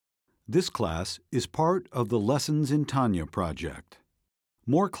This class is part of the Lessons in Tanya project.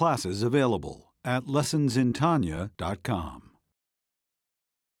 More classes available at lessonsintanya.com.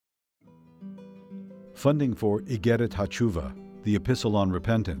 Funding for Igeret HaTshuva, the Epistle on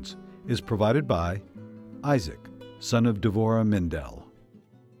Repentance, is provided by Isaac, son of Devorah Mindel.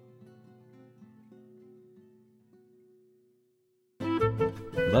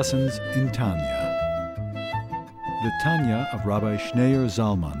 Lessons in Tanya. The Tanya of Rabbi Schneur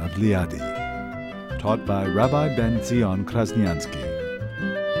Zalman of Liadi, taught by Rabbi Ben Zion Krasniansky.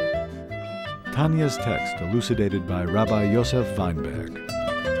 Tanya's text elucidated by Rabbi Yosef Weinberg.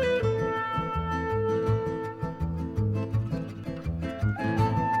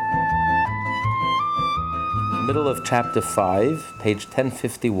 Middle of chapter 5, page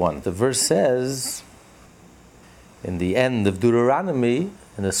 1051. The verse says, in the end of Deuteronomy,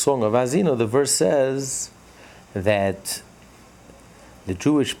 in the Song of Azino, the verse says that the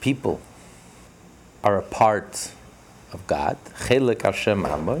Jewish people are a part of God, Chelek Hashem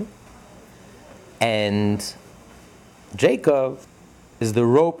Amoy, and Jacob is the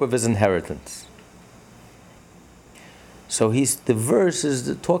rope of his inheritance. So the verse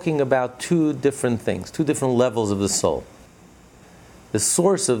is talking about two different things, two different levels of the soul. The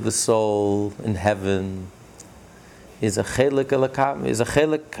source of the soul in heaven is a Chelek Elokam, is a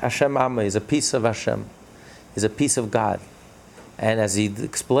Chelek Hashem Amoy, is a piece of Hashem, is a piece of God. And as he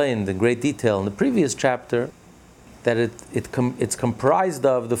explained in great detail in the previous chapter, that it's comprised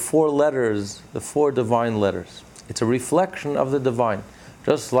of the four letters, the four divine letters. It's a reflection of the divine.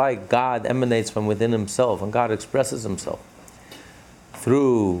 Just like God emanates from within himself and God expresses himself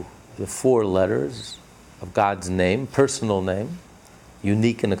through the four letters of God's name, personal name,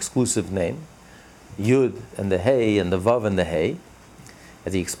 unique and exclusive name, Yud and the Hey and the Vav and the Hey,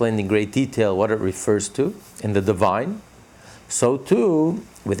 as he explained in great detail what it refers to in the divine, so too,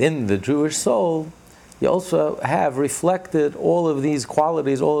 within the Jewish soul, you also have reflected all of these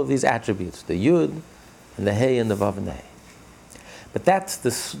qualities, all of these attributes, the Yud and the Hey and the Vav and the Hey. But that's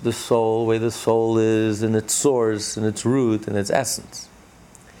the soul, where the soul is in its source, in its root, in its essence.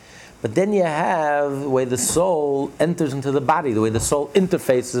 But then you have the way the soul enters into the body, the way the soul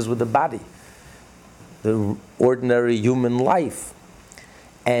interfaces with the body, the ordinary human life.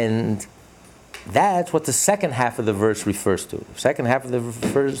 And that's what the second half of the verse refers to. The second half of the verse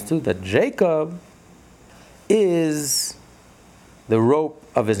refers to that Jacob is the rope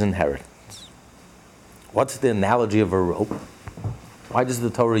of his inheritance. What's the analogy of a rope? Why does the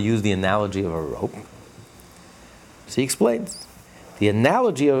Torah use the analogy of a rope? So he explains. The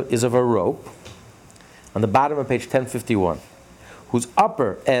analogy is of a rope on the bottom of page 1051, whose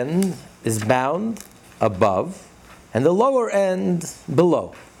upper end is bound above and the lower end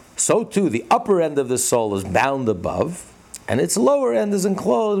below. So too, the upper end of the soul is bound above and its lower end is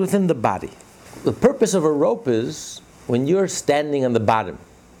enclosed within the body. The purpose of a rope is when you're standing on the bottom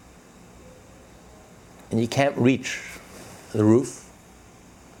and you can't reach the roof,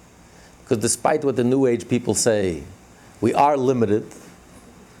 because despite what the New Age people say, we are limited.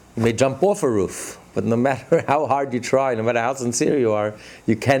 You may jump off a roof, but no matter how hard you try, no matter how sincere you are,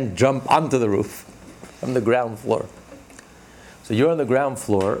 you can't jump onto the roof from the ground floor. So you're on the ground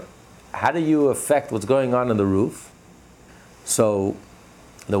floor. How do you affect what's going on the roof? So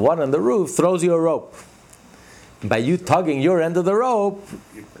the one on the roof throws you a rope. By you tugging your end of the rope,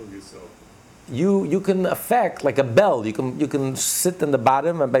 you can affect like a bell. You can sit in the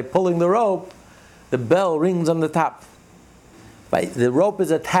bottom, and by pulling the rope, the bell rings on the top. The rope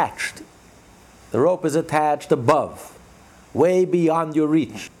is attached. The rope is attached above, way beyond your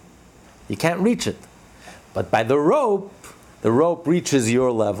reach. You can't reach it. But by the rope reaches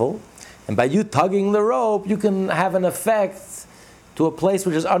your level, and by you tugging the rope, you can have an effect to a place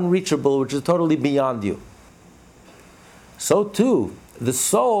which is unreachable, which is totally beyond you. So too, the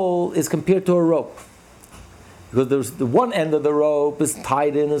soul is compared to a rope. Because there's the one end of the rope is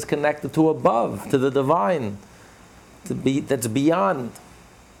tied in, is connected to above, to the divine, that's beyond.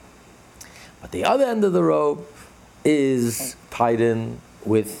 But the other end of the rope is tied in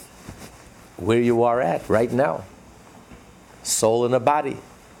with where you are at right now. Soul in a body,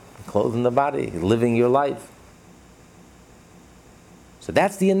 clothed in the body, living your life. So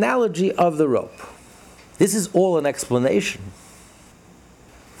that's the analogy of the rope. This is all an explanation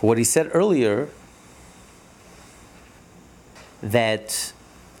for what he said earlier, that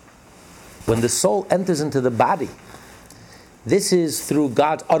when the soul enters into the body, this is through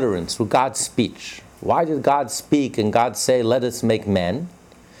God's utterance, through God's speech. Why did God speak and God say, let us make man?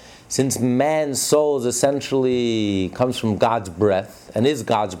 Since man's soul is essentially comes from God's breath and is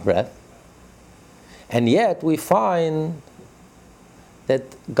God's breath, and yet we find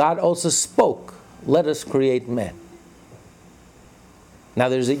that God also spoke, let us create man. Now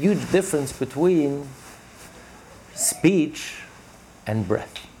there's a huge difference between speech and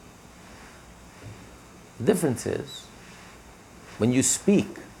breath. The difference is, when you speak,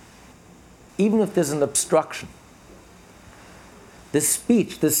 even if there's an obstruction, the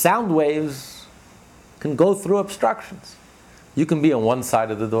speech, the sound waves can go through obstructions. You can be on one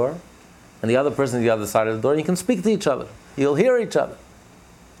side of the door, and the other person on the other side of the door, and you can speak to each other. You'll hear each other,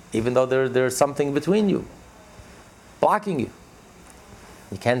 even though there's something between you, blocking you.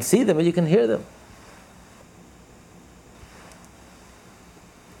 You can't see them, but you can hear them.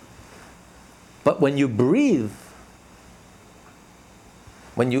 But when you breathe,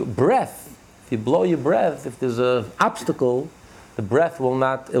 when you breath, if you blow your breath, if there's an obstacle, the breath will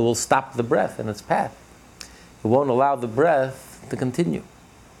not, it will stop the breath in its path. It won't allow the breath to continue.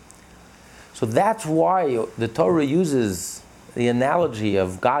 So that's why the Torah uses the analogy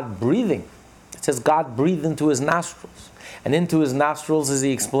of God breathing. It says God breathed into his nostrils. And into his nostrils, as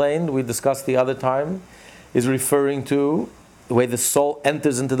he explained, we discussed the other time, is referring to the way the soul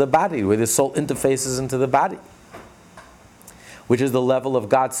enters into the body, the way the soul interfaces into the body, which is the level of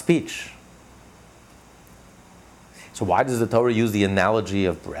God's speech. So why does the Torah use the analogy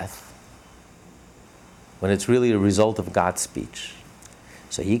of breath when it's really a result of God's speech?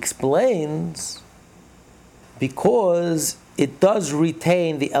 So he explains, because it does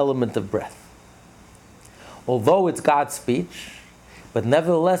retain the element of breath. Although it's God's speech, but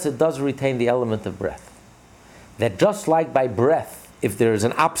nevertheless it does retain the element of breath. That just like by breath, if there is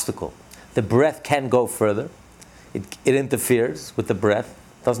an obstacle, the breath can go further. It interferes with the breath,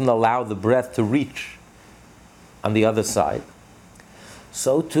 doesn't allow the breath to reach on the other side.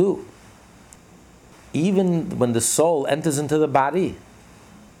 So too, even when the soul enters into the body,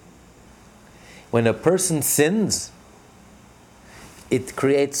 when a person sins, it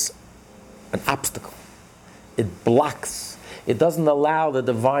creates an obstacle. It blocks. It doesn't allow the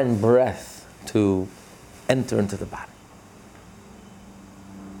divine breath to enter into the body.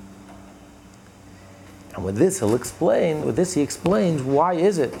 And with this he explains why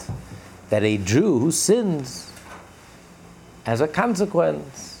is it that a Jew who sins, as a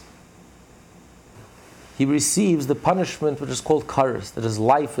consequence, he receives the punishment which is called kares, that his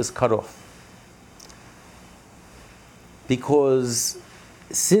life is cut off. Because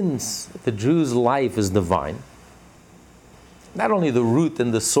since the Jew's life is divine, not only the root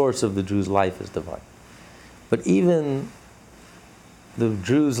and the source of the Jew's life is divine, but even the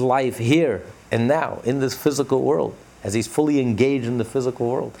Jew's life here and now, in this physical world, as he's fully engaged in the physical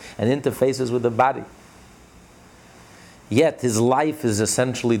world and interfaces with the body. Yet his life is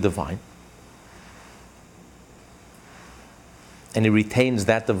essentially divine. And he retains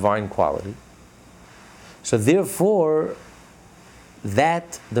that divine quality. So therefore,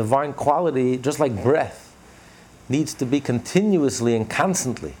 that divine quality, just like breath, needs to be continuously and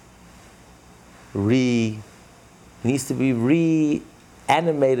constantly needs to be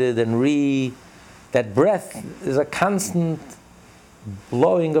reanimated and that breath is a constant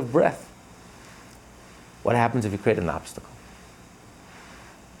blowing of breath. What happens if you create an obstacle?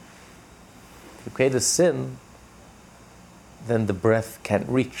 If you create a sin, then the breath can't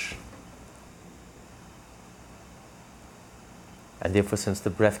reach. And therefore, since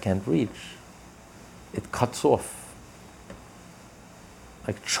the breath can't reach, it cuts off,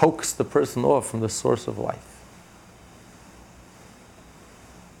 like chokes the person off from the source of life.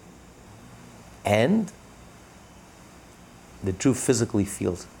 And the Jew physically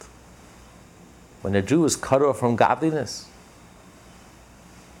feels it. When a Jew is cut off from godliness,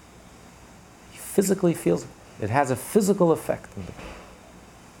 he physically feels it. It has a physical effect on him.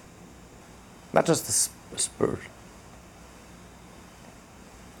 Not just a spiritual.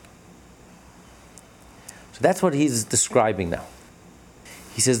 So that's what he's describing now.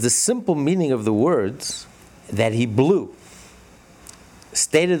 He says the simple meaning of the words that he blew,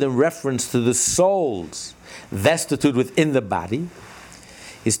 stated in reference to the soul's vestitude within the body,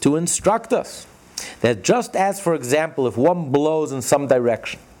 is to instruct us that just as, for example, if one blows in some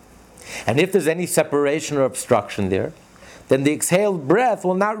direction, and if there's any separation or obstruction there, then the exhaled breath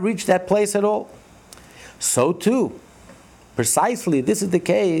will not reach that place at all. So too, precisely this is the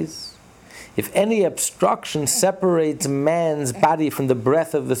case if any obstruction separates man's body from the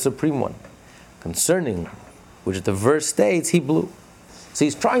breath of the Supreme One, concerning which the verse states, he blew. So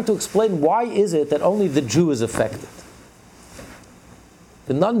he's trying to explain why is it that only the Jew is affected.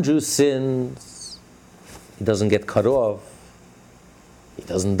 The non-Jew sins, he doesn't get cut off, he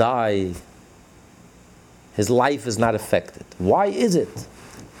doesn't die, his life is not affected. Why is it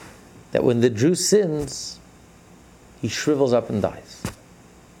that when the Jew sins, he shrivels up and dies?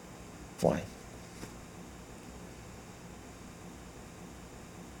 Why?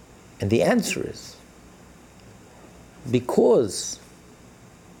 And the answer is because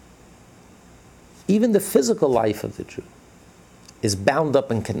even the physical life of the Jew is bound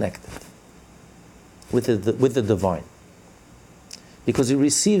up and connected with the divine. Because he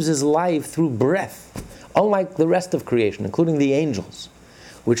receives his life through breath, unlike the rest of creation, including the angels,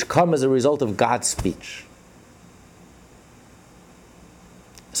 which come as a result of God's speech.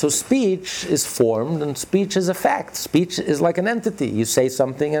 So speech is formed, and speech is a fact. Speech is like an entity. You say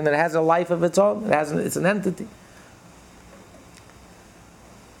something, and it has a life of its own. It's an entity.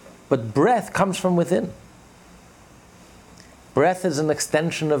 But breath comes from within. Breath is an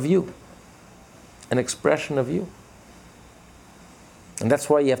extension of you, an expression of you. And that's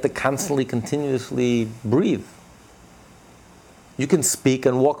why you have to constantly, continuously breathe. You can speak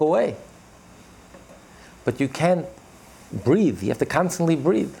and walk away, but you can't breathe. You have to constantly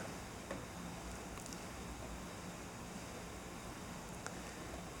breathe.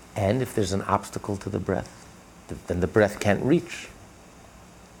 And if there's an obstacle to the breath, then the breath can't reach.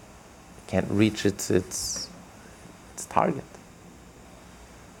 It can't reach its target.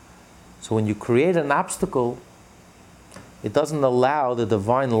 So when you create an obstacle, it doesn't allow the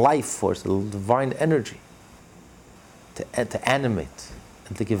divine life force, the divine energy to animate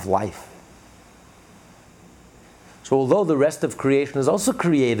and to give life. So although the rest of creation is also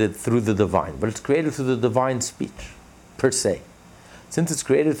created through the divine, but it's created through the divine speech, per se. Since it's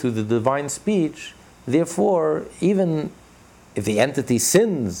created through the divine speech, therefore, even if the entity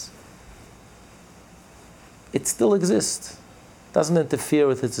sins, it still exists. It doesn't interfere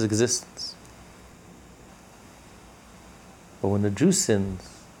with its existence. But when a Jew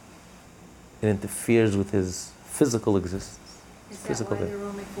sins, it interferes with his physical existence. Is that why there are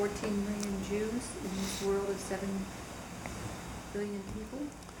only 14 million Jews in this world of 7 billion people?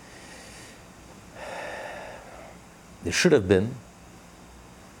 There should have been.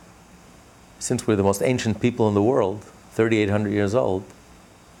 Since we're the most ancient people in the world, 3,800 years old,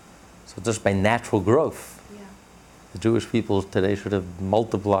 so just by natural growth, the Jewish people today should have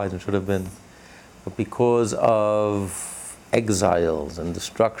multiplied and should have been. But because of exiles and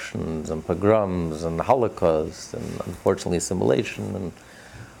destructions and pogroms and Holocaust and unfortunately assimilation and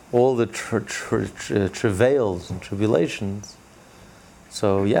all the travails and tribulations,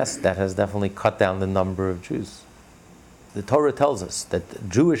 so yes, that has definitely cut down the number of Jews. The Torah tells us that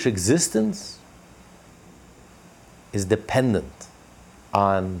Jewish existence is dependent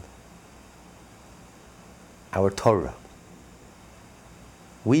on our Torah.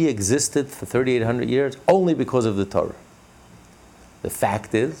 We existed for 3,800 years only because of the Torah. The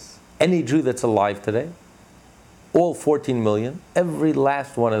fact is, any Jew that's alive today, all 14 million, every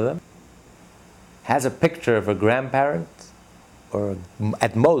last one of them, has a picture of a grandparent, or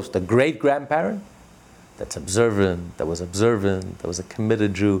at most a great-grandparent, that's observant, that was a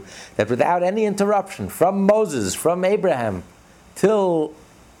committed Jew, that without any interruption, from Moses, from Abraham, till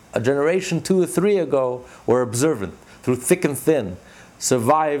a generation 2 or 3 ago, were observant, through thick and thin,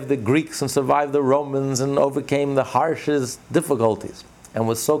 survived the Greeks and survived the Romans and overcame the harshest difficulties, and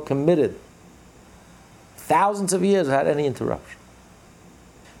was so committed, thousands of years without any interruption.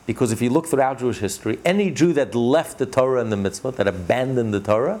 Because if you look throughout Jewish history, any Jew that left the Torah and the mitzvot, that abandoned the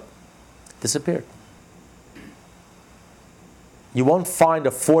Torah, disappeared. You won't find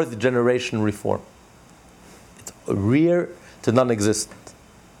a 4th generation reform. It's rare to non-existent.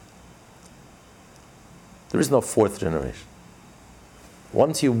 There is no 4th generation.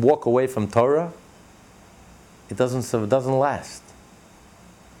 Once you walk away from Torah, it doesn't last.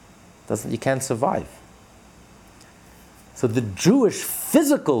 You can't survive. So the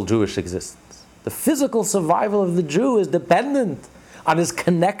physical Jewish existence, the physical survival of the Jew is dependent on his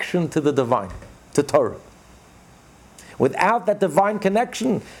connection to the divine, to Torah. Without that divine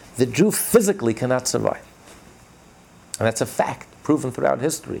connection, the Jew physically cannot survive. And that's a fact, proven throughout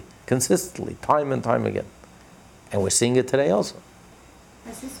history, consistently, time and time again. And we're seeing it today also.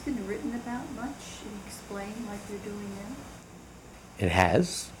 Has this been written about much and explained like they're doing now? It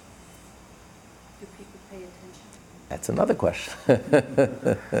has. Do people pay attention? That's another question.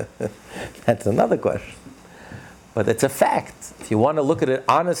 That's another question. But it's a fact. If you want to look at it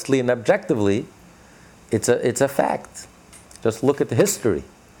honestly and objectively, it's a fact. Just look at the history.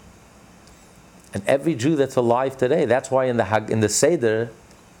 And every Jew that's alive today, that's why in the Seder,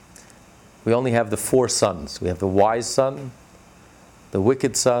 we only have the 4 sons. We have the wise son, the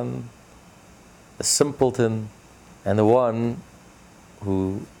wicked son, the simpleton, and the one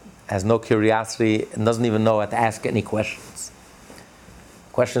who has no curiosity and doesn't even know how to ask any questions.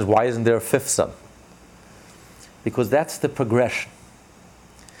 The question is, why isn't there a 5th son? Because that's the progression.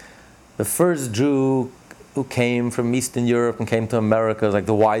 The first Jew who came from Eastern Europe and came to America was like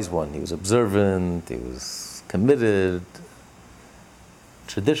the wise one. He was observant, he was committed,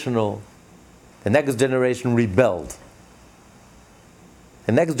 traditional. The next generation rebelled.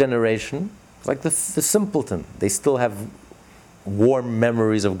 The next generation was like the simpleton. They still have warm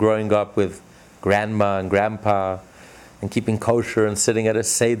memories of growing up with grandma and grandpa and keeping kosher and sitting at a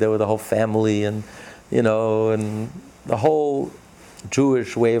seder with the whole family and, and the whole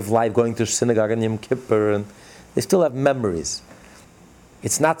Jewish way of life, going to synagogue on Yom Kippur, and they still have memories.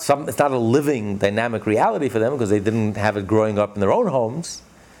 It's not a living, dynamic reality for them because they didn't have it growing up in their own homes.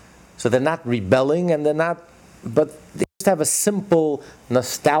 So they're not rebelling, and but they just have a simple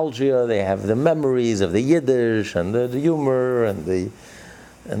nostalgia. They have the memories of the Yiddish and the humor and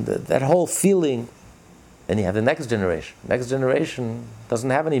that whole feeling. And you have the next generation. The next generation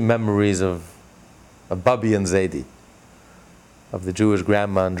doesn't have any memories of Bubby and Zaidi, of the Jewish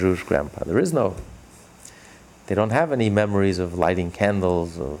grandma and Jewish grandpa. They don't have any memories of lighting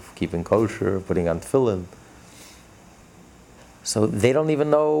candles, of keeping kosher, putting on tefillin. So they don't even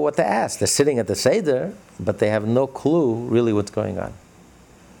know what to ask. They're sitting at the Seder, but they have no clue really what's going on.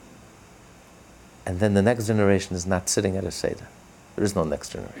 And then the next generation is not sitting at a Seder. There is no next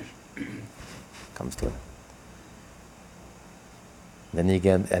generation. Comes to it. Then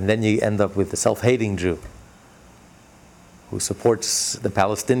you end up with the self-hating Jew who supports the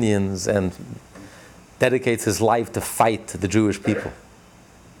Palestinians and dedicates his life to fight the Jewish people,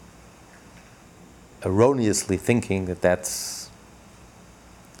 erroneously thinking that that's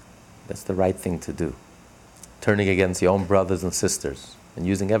the right thing to do, turning against your own brothers and sisters and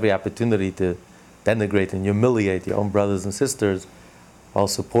using every opportunity to denigrate and humiliate your own brothers and sisters while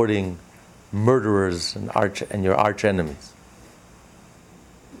supporting murderers and your arch enemies.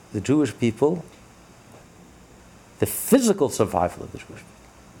 The Jewish people, the physical survival of the Jewish people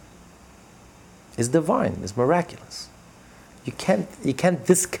is divine, is miraculous. You can't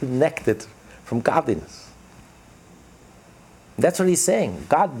disconnect it from godliness. That's what he's saying.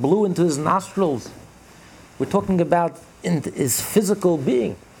 God blew into his nostrils. We're talking about in his physical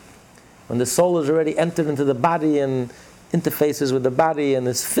being. When the soul has already entered into the body and interfaces with the body and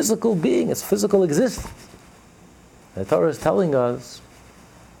his physical being, his physical existence. The Torah is telling us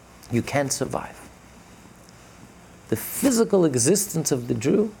you can't survive. The physical existence of the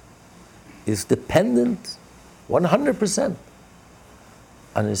Jew is dependent 100%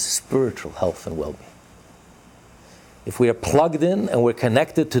 on his spiritual health and well-being. If we are plugged in and we're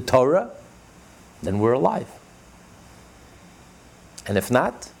connected to Torah, then we're alive. And if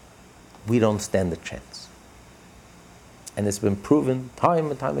not, we don't stand a chance. And it's been proven time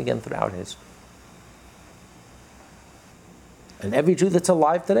and time again throughout history. And every Jew that's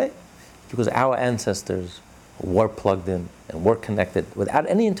alive today, because our ancestors were plugged in and were connected without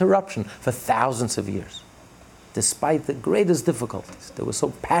any interruption for thousands of years, despite the greatest difficulties. They were so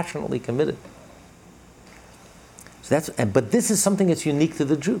passionately committed. But this is something that's unique to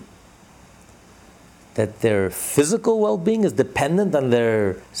the Jew. That their physical well-being is dependent on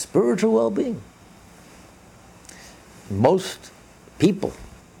their spiritual well-being. Most people,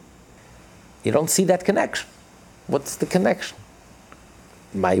 you don't see that connection. What's the connection?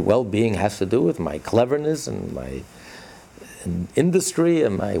 My well-being has to do with my cleverness and my industry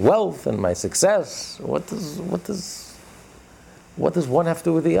and my wealth and my success. What does one have to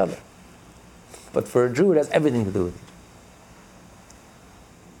do with the other? But for a Jew, it has everything to do with it.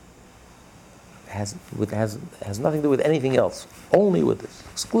 Has nothing to do with anything else. Only with this,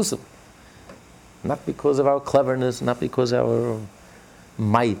 exclusively. Not because of our cleverness, not because of our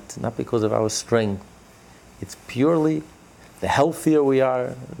might, not because of our strength. It's purely the healthier we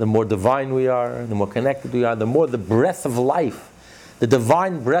are, the more divine we are, the more connected we are, the more the breath of life, the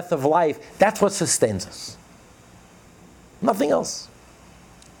divine breath of life, that's what sustains us. Nothing else.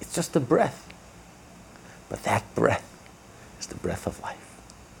 It's just the breath. But that breath is the breath of life.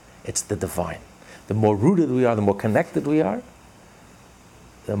 It's the divine. The more rooted we are, the more connected we are,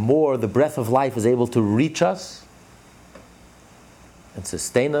 the more the breath of life is able to reach us and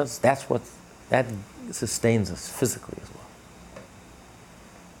sustain us. That sustains us physically as well.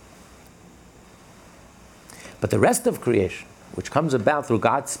 But the rest of creation, which comes about through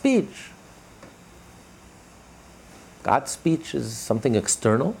God's speech is something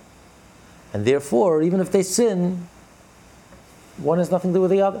external, and therefore, even if they sin, one has nothing to do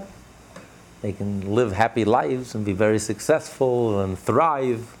with the other. They can live happy lives and be very successful and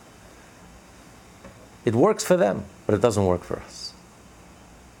thrive. It works for them, but it doesn't work for us.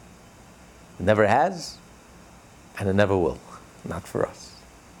 It never has, and it never will. Not for us.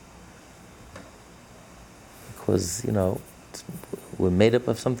 Because, We're made up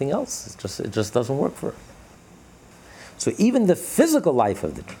of something else. It just doesn't work for us. So even the physical life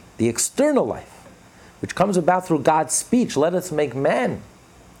of the external life, which comes about through God's speech, let us make man,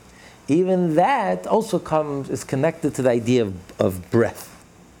 even that also is connected to the idea of breath,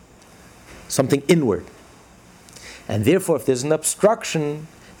 something inward. And therefore, if there's an obstruction,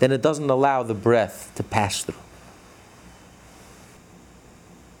 then it doesn't allow the breath to pass through.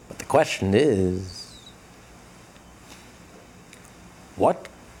 But the question is, what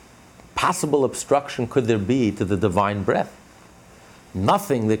possible obstruction could there be to the divine breath?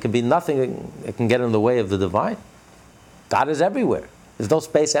 Nothing. There can be nothing that can get in the way of the divine. God is everywhere. There's no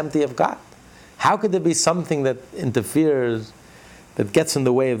space empty of God. How could there be something that interferes, that gets in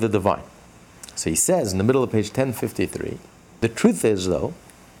the way of the divine? So he says in the middle of page 1053, the truth is, though,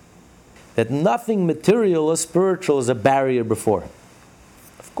 that nothing material or spiritual is a barrier before him.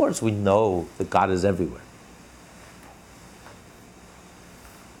 Of course we know that God is everywhere.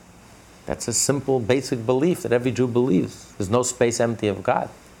 That's a simple, basic belief that every Jew believes. There's no space empty of God.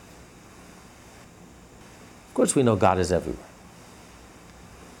 Of course we know God is everywhere.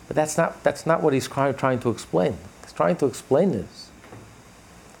 But that's not what he's trying to explain. He's trying to explain this.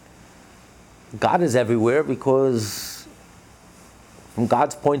 God is everywhere because from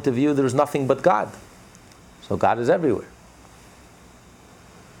God's point of view, there's nothing but God. So God is everywhere.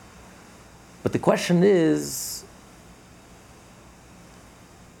 But the question is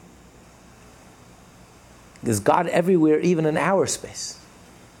God everywhere even in our space?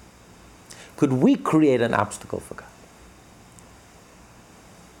 Could we create an obstacle for God?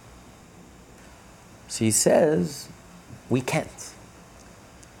 So he says, we can't.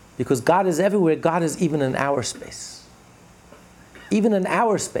 Because God is everywhere, God is even in our space. Even in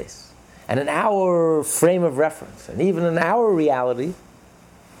our space, and in our frame of reference, and even in our reality,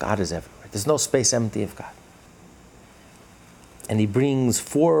 God is everywhere. There's no space empty of God. And he brings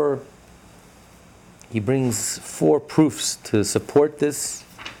four proofs to support this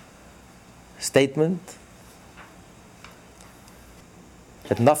statement,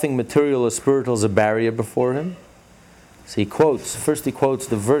 that nothing material or spiritual is a barrier before him. So he quotes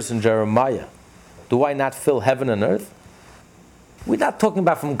the verse in Jeremiah, do I not fill heaven and earth? We're not talking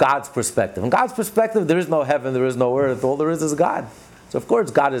about from God's perspective. From God's perspective, there is no heaven, there is no earth, all there is God. So of course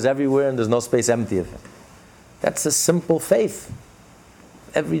God is everywhere and there's no space empty of him. That's a simple faith,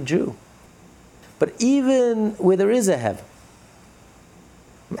 every Jew. But even where there is a heaven,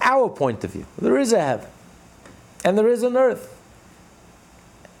 from our point of view, there is a heaven, and there is an earth.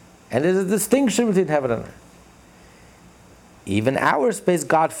 And there's a distinction between heaven and earth. Even our space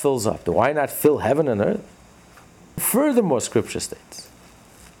God fills up. Do I not fill heaven and earth? Furthermore, Scripture states,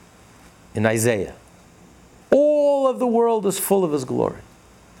 in Isaiah, all of the world is full of his glory.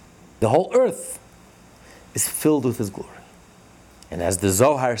 The whole earth is filled with his glory. And as the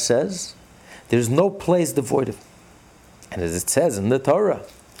Zohar says, there's no place devoid of him. And as it says in the Torah,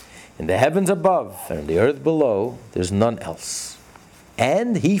 in the heavens above and in the earth below, there's none else.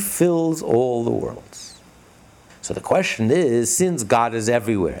 And he fills all the worlds. So the question is, since God is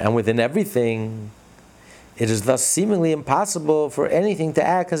everywhere and within everything, it is thus seemingly impossible for anything to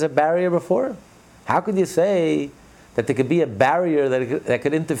act as a barrier before him. How could you say that there could be a barrier that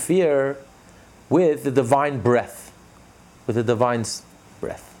could interfere with the divine breath, with the divine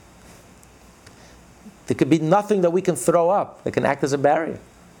breath? There could be nothing that we can throw up that can act as a barrier,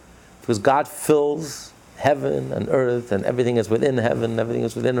 because God fills heaven and earth, and everything is within heaven, everything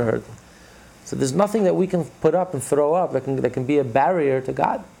is within earth. So there's nothing that we can put up and throw up that can be a barrier to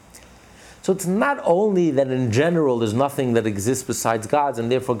God. So it's not only that in general there's nothing that exists besides God, and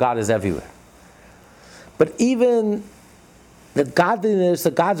therefore God is everywhere, but even that godliness,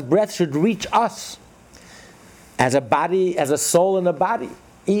 that God's breath should reach us as a body, as a soul in a body,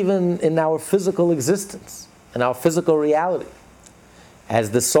 even in our physical existence, in our physical reality, as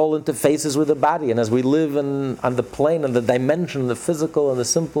the soul interfaces with the body, and as we live on the plane and the dimension, the physical and the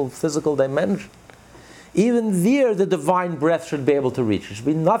simple physical dimension. Even there, the divine breath should be able to reach. There should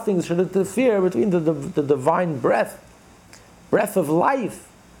be nothing that should interfere between the divine breath of life,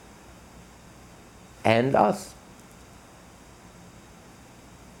 and us.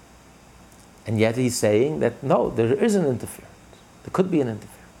 And yet he's saying that no, there is an interference. There could be an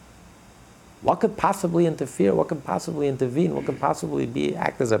interference. What could possibly interfere? What could possibly intervene? What could possibly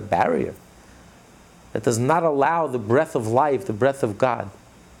act as a barrier that does not allow the breath of life, the breath of God,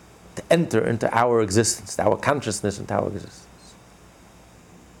 to enter into our existence, our consciousness, into our existence?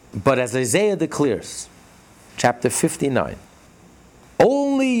 But as Isaiah declares, chapter 59,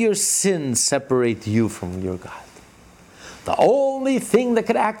 only your sins separate you from your God. The only thing that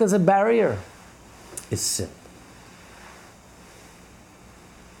could act as a barrier is sin.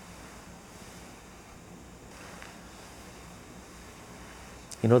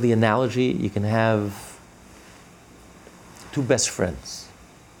 You know the analogy? You can have two best friends.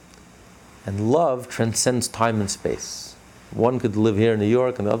 And love transcends time and space. One could live here in New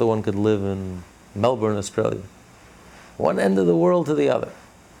York and the other one could live in Melbourne, Australia. One end of the world to the other.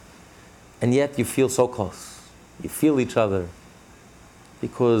 And yet you feel so close. You feel each other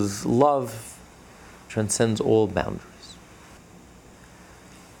because love transcends all boundaries.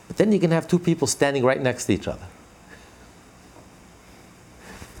 But then you can have two people standing right next to each other.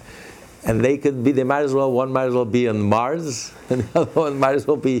 And one might as well be on Mars, and the other one might as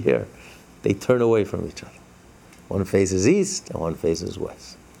well be here. They turn away from each other. One faces east and one faces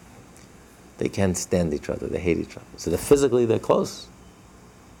west. They can't stand each other, they hate each other. So physically they're close,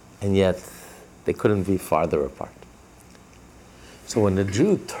 and yet they couldn't be farther apart. So when the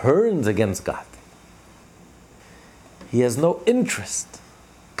Jew turns against God, he has no interest,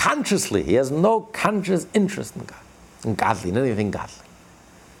 consciously, he has no conscious interest in God, in anything godly.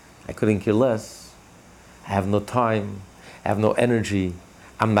 I couldn't care less. I have no time. I have no energy.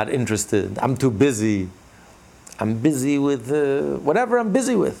 I'm not interested. I'm too busy. I'm busy with whatever I'm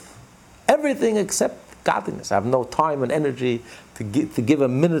busy with. Everything except godliness. I have no time and energy to give a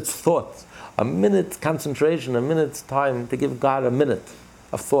minute's thought, a minute's concentration, a minute's time to give God a minute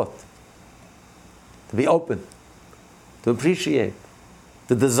of thought. To be open, to appreciate,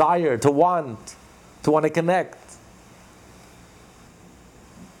 to desire, to want to connect.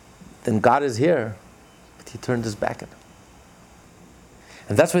 Then God is here, but he turned his back on him.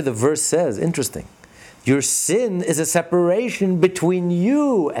 And that's why the verse says, interesting, your sin is a separation between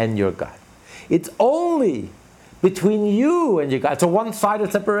you and your God. It's only between you and your God. It's a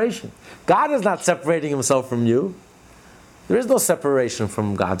one-sided separation. God is not separating himself from you. There is no separation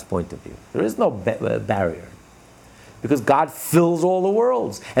from God's point of view. There is no barrier. Because God fills all the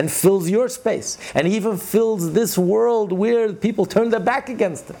worlds and fills your space. And he even fills this world where people turn their back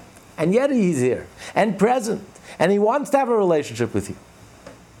against him. And yet he's here and present. And he wants to have a relationship with you.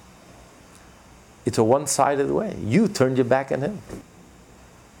 It's a one-sided way. You turned your back on him.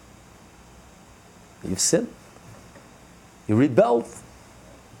 You've sinned. You rebelled.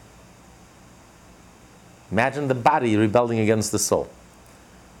 Imagine the body rebelling against the soul.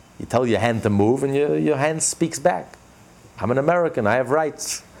 You tell your hand to move and your hand speaks back. I'm an American. I have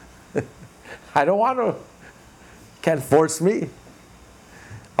rights. I don't want to. You can't force me.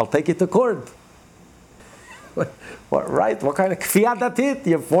 I'll take you to court. What right? What kind of kfiyat datit?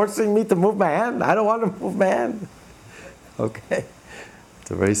 You're forcing me to move my hand? I don't want to move my hand. Okay.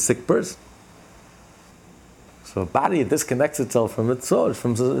 It's a very sick person. So a body disconnects itself from its soul,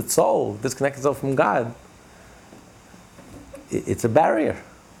 disconnects itself from God. It's a barrier.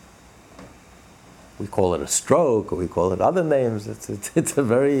 We call it a stroke, or we call it other names. It's a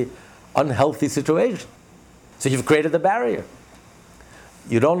very unhealthy situation. So you've created a barrier.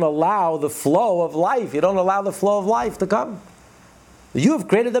 You don't allow the flow of life. You don't allow the flow of life to come. You have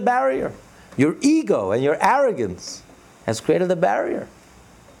created a barrier. Your ego and your arrogance has created a barrier.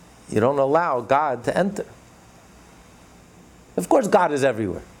 You don't allow God to enter. Of course, God is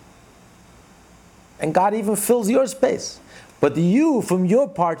everywhere. And God even fills your space. But you, from your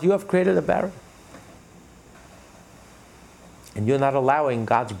part, you have created a barrier. And you're not allowing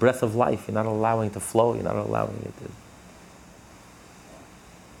God's breath of life. You're not allowing it to flow. You're not allowing it to...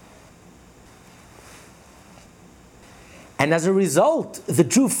 And as a result, the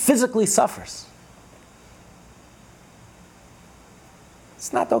Jew physically suffers.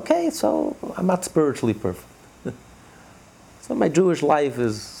 It's not okay, so I'm not spiritually perfect. So my Jewish life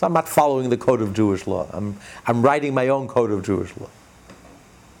is, I'm not following the code of Jewish law. I'm writing my own code of Jewish law.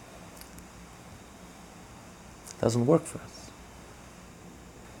 It doesn't work for us.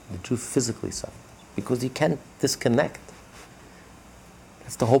 The Jew physically suffers because you can't disconnect.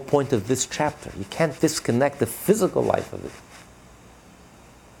 That's the whole point of this chapter. You can't disconnect the physical life of it.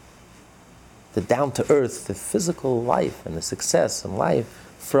 The down-to-earth, the physical life and the success and life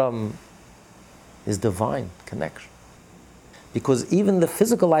from his divine connection. Because even the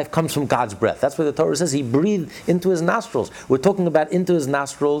physical life comes from God's breath. That's why the Torah says he breathed into his nostrils. We're talking about into his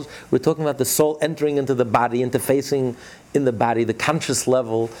nostrils. We're talking about the soul entering into the body, interfacing in the body, the conscious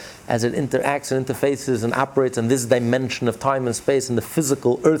level, as it interacts and interfaces and operates in this dimension of time and space in the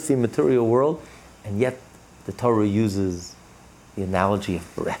physical, earthy, material world. And yet the Torah uses the analogy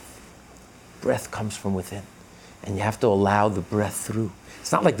of breath. Breath comes from within. And you have to allow the breath through.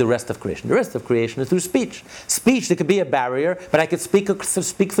 It's not like the rest of creation. The rest of creation is through speech. Speech, there could be a barrier, but I could speak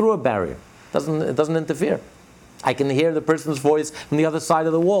through a barrier. It doesn't interfere. I can hear the person's voice from the other side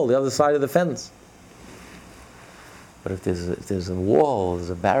of the wall, the other side of the fence. But if there's a wall,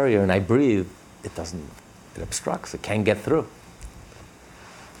 there's a barrier, and I breathe, it obstructs. It can't get through.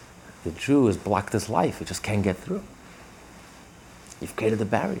 The Jew has blocked his life. He just can't get through. You've created a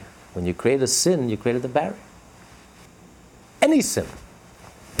barrier. When you create a sin, you created a barrier. Any sin.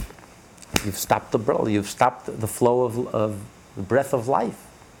 You've stopped you've stopped the flow of the breath of life,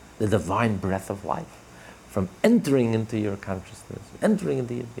 the divine breath of life, from entering into your consciousness, entering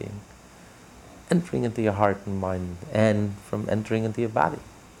into your being, entering into your heart and mind, and from entering into your body.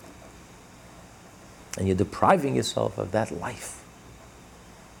 And you're depriving yourself of that life.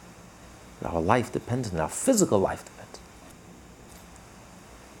 Our life depends on it. Our physical life depends.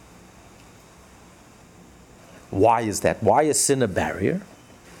 Why is that? Why is sin a barrier?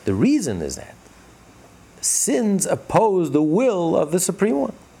 The reason is that sins oppose the will of the Supreme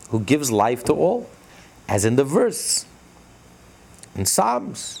One, who gives life to all. As in the verse in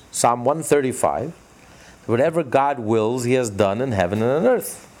Psalm 135, whatever God wills, He has done in heaven and on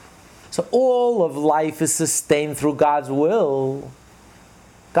earth. So all of life is sustained through God's will.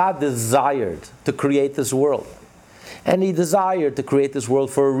 God desired to create this world. And He desired to create this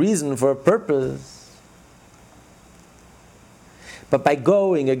world for a reason, for a purpose. But by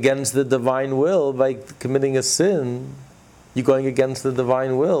going against the divine will, by committing a sin, you're going against the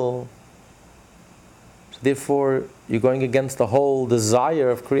divine will. Therefore, you're going against the whole desire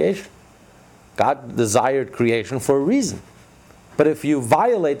of creation. God desired creation for a reason. But if you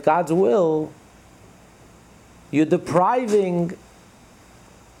violate God's will, you're depriving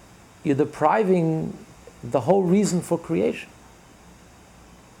the whole reason for creation.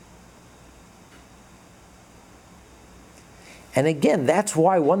 And again, that's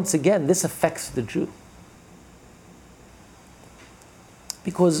why, once again, this affects the Jew.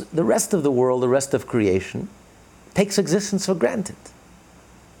 Because the rest of the world, the rest of creation, takes existence for granted.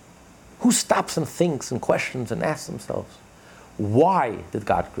 Who stops and thinks and questions and asks themselves, why did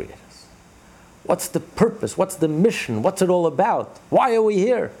God create us? What's the purpose? What's the mission? What's it all about? Why are we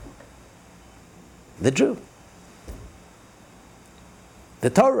here? The Jew. The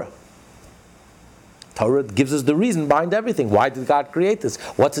Torah. Torah gives us the reason behind everything. Why did God create this?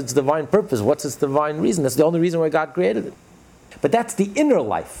 What's its divine purpose? What's its divine reason? That's the only reason why God created it. But that's the inner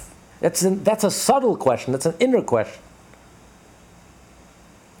life. That's a subtle question. That's an inner question.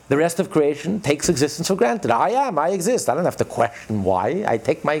 The rest of creation takes existence for granted. I exist. I don't have to question why. I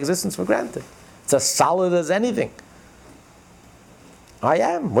take my existence for granted. It's as solid as anything. I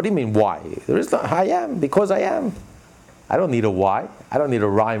am. What do you mean why? There is no I am because I am. I don't need a why. I don't need a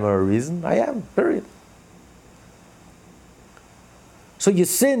rhyme or a reason. I am. Period. So you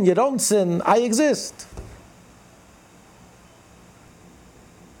sin, you don't sin, I exist.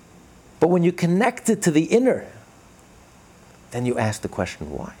 But when you connect it to the inner, then you ask the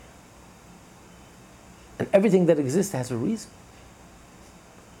question, why? And everything that exists has a reason.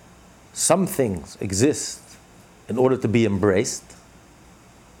 Some things exist in order to be embraced.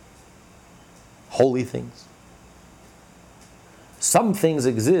 Holy things. Some things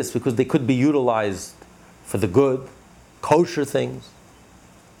exist because they could be utilized for the good, kosher things.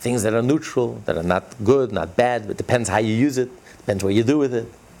 Things that are neutral, that are not good, not bad. It depends how you use it. Depends what you do with it.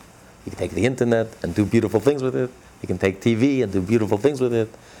 You can take the internet and do beautiful things with it. You can take TV and do beautiful things with it.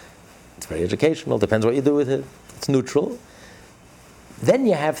 It's very educational. Depends what you do with it. It's neutral. Then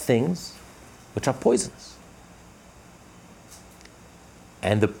you have things which are poisonous.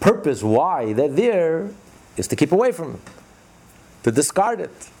 And the purpose why they're there is to keep away from it, to discard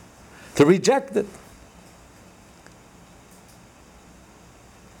it, to reject it.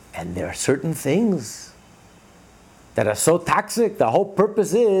 And there are certain things that are so toxic, the whole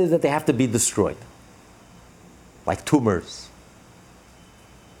purpose is that they have to be destroyed. Like tumors,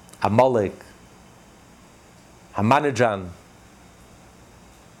 Amalek, Ahmadinejad,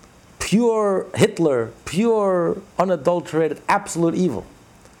 pure Hitler, pure, unadulterated, absolute evil.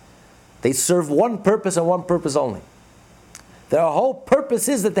 They serve one purpose and one purpose only. Their whole purpose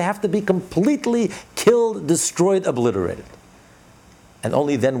is that they have to be completely killed, destroyed, obliterated. And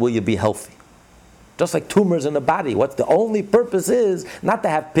only then will you be healthy. Just like tumors in the body. What the only purpose is not to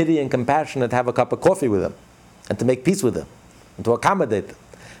have pity and compassion and to have a cup of coffee with them and to make peace with them and to accommodate them.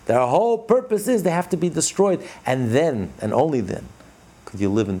 Their whole purpose is they have to be destroyed, and then, and only then, could you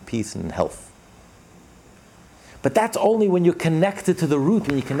live in peace and in health. But that's only when you're connected to the root,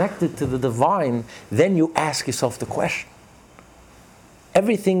 when you're connected to the divine, then you ask yourself the question.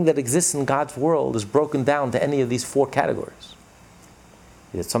 Everything that exists in God's world is broken down to any of these four categories.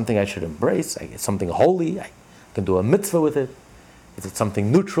 Is it something I should embrace? Is it something holy? I can do a mitzvah with it. Is it something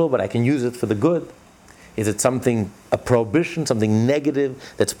neutral, but I can use it for the good? Is it something, a prohibition, something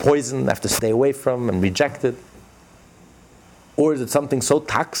negative that's poison, I have to stay away from and reject it? Or is it something so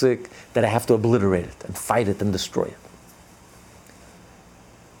toxic that I have to obliterate it and fight it and destroy it?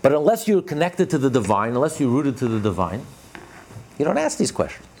 But unless you're connected to the divine, unless you're rooted to the divine, you don't ask these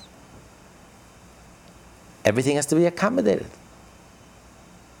questions. Everything has to be accommodated.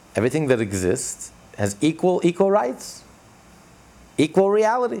 Everything that exists has equal rights, equal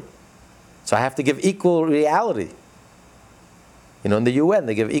reality. So I have to give equal reality. In the UN,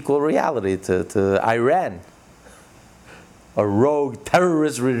 they give equal reality to Iran, a rogue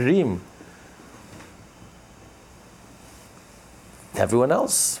terrorist regime. Everyone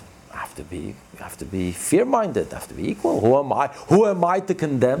else have to be fear-minded, have to be equal. Who am I to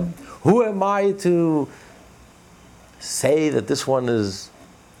condemn? Who am I to say that this one is?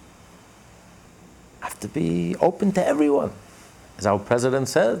 Have to be open to everyone. As our president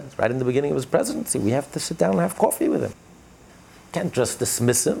said right in the beginning of his presidency, we have to sit down and have coffee with him. Can't just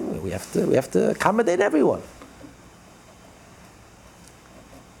dismiss him. We have to accommodate everyone.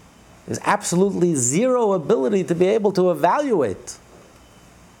 There's absolutely zero ability to be able to evaluate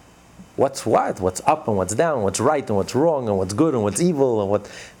what's up and what's down, what's right and what's wrong, and what's good and what's evil, and what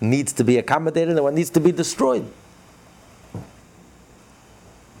needs to be accommodated and what needs to be destroyed.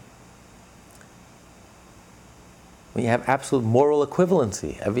 When you have absolute moral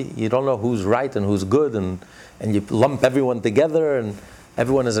equivalency, you don't know who's right and who's good, and you lump everyone together, and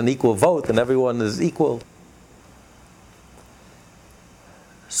everyone is an equal vote, and everyone is equal.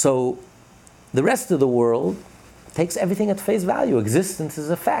 So the rest of the world takes everything at face value. Existence is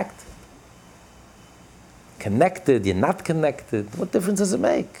a fact. Connected, you're not connected, what difference does it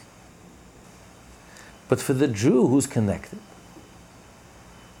make? But for the Jew who's connected,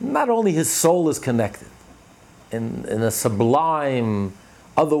 not only his soul is connected in a sublime,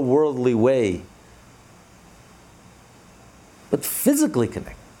 otherworldly way, but physically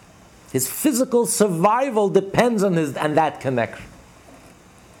connected. His physical survival depends on that connection.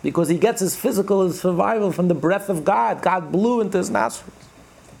 Because he gets his physical survival from the breath of God. God blew into his nostrils.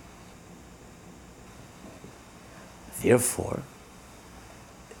 Therefore,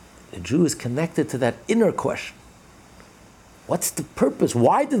 the Jew is connected to that inner question. What's the purpose?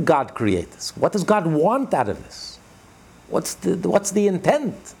 Why did God create this? What does God want out of this? What's the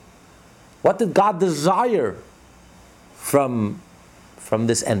intent? What did God desire from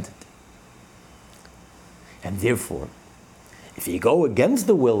this entity? And therefore, if you go against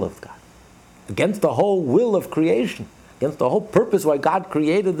the will of God, against the whole will of creation, against the whole purpose why God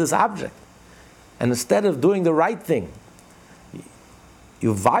created this object, and instead of doing the right thing,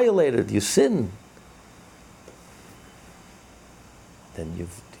 you violated, you sinned, then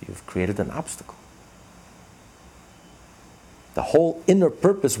you've created an obstacle. The whole inner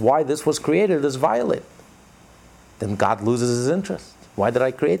purpose why this was created is violated. Then God loses his interest. Why did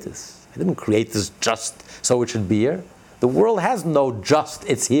I create this? I didn't create this just so it should be here. The world has no just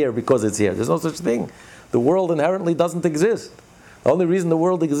it's here because it's here. There's no such thing. The world inherently doesn't exist. The only reason the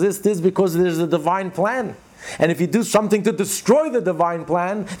world exists is because there's a divine plan. And if you do something to destroy the divine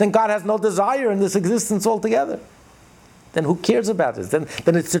plan, then God has no desire in this existence altogether. Then who cares about this? Then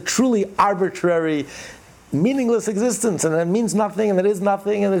it's a truly arbitrary, meaningless existence, and it means nothing, and it is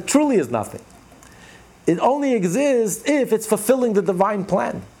nothing, and it truly is nothing. It only exists if it's fulfilling the divine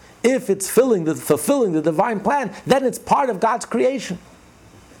plan. If it's fulfilling the divine plan, then it's part of God's creation.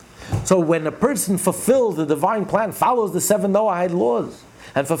 So when a person fulfills the divine plan, follows the 7 Noahide laws,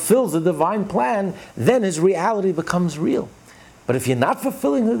 and fulfills the divine plan, then his reality becomes real. But if you're not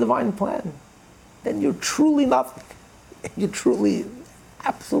fulfilling the divine plan, then you're truly nothing. You're truly,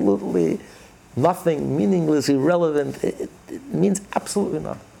 absolutely nothing, meaningless, irrelevant. It means absolutely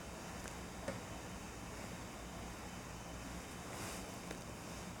nothing.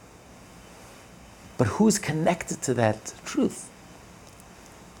 But who's connected to that truth?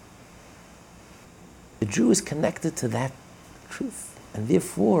 The Jew is connected to that truth. And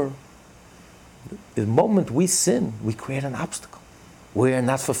therefore, the moment we sin, we create an obstacle. We are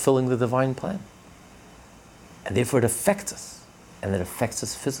not fulfilling the divine plan. And therefore it affects us. And it affects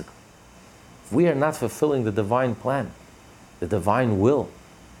us physically. If we are not fulfilling the divine plan, the divine will,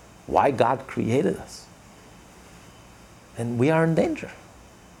 why God created us, then we are in danger.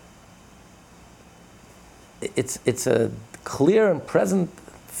 It's a clear and present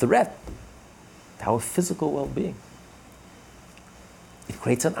threat to our physical well-being. It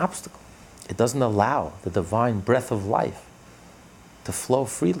creates an obstacle. It doesn't allow the divine breath of life to flow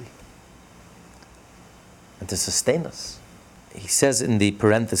freely and to sustain us. He says in the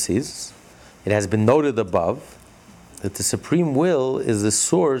parentheses, it has been noted above that the supreme will is the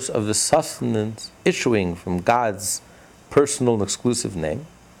source of the sustenance issuing from God's personal and exclusive name,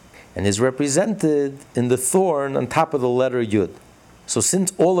 and is represented in the thorn on top of the letter Yud. So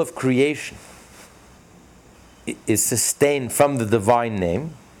since all of creation is sustained from the divine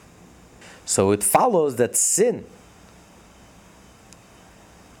name, So it follows that sin,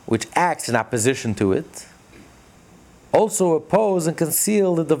 which acts in opposition to it, also oppose and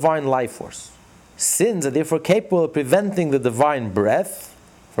conceal the divine life force. Sins are therefore capable of preventing the divine breath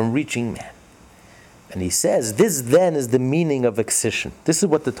from reaching man. And he says, this then is the meaning of excision. This is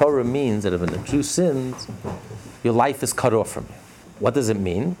what the Torah means, that if a Jew sins, your life is cut off from you. What does it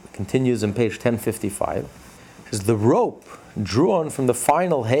mean? It continues in page 1055. It says, the rope drawn from the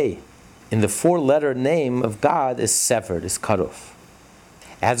final hay in the four-letter name of God is severed, is cut off.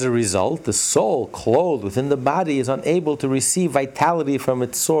 As a result, the soul clothed within the body is unable to receive vitality from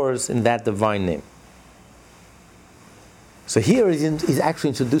its source in that divine name. So here he's actually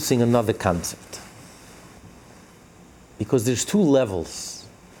introducing another concept. Because there's two levels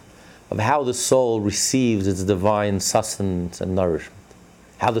of how the soul receives its divine sustenance and nourishment.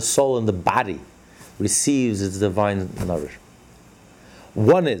 How the soul and the body receives its divine nourishment.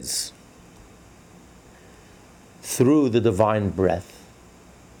 One is through the divine breath.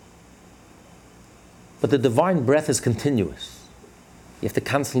 But the divine breath is continuous. You have to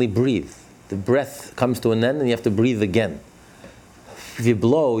constantly breathe. The breath comes to an end and you have to breathe again. If you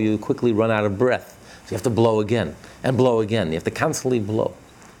blow, you quickly run out of breath. So you have to blow again and blow again. You have to constantly blow.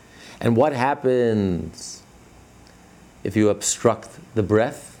 And what happens if you obstruct the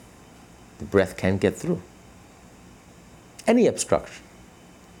breath? The breath can't get through. Any obstruction.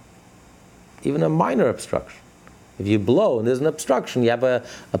 Even a minor obstruction. If you blow and there's an obstruction, you have it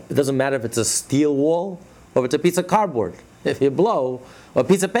doesn't matter if it's a steel wall or if it's a piece of cardboard. If you blow, or a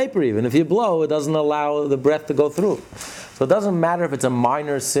piece of paper even, if you blow, it doesn't allow the breath to go through. So it doesn't matter if it's a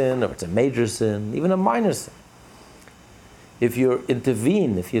minor sin or it's a major sin, even a minor sin. If you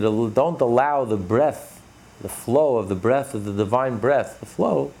intervene, if you don't allow the breath, the flow of the breath, of the divine breath, the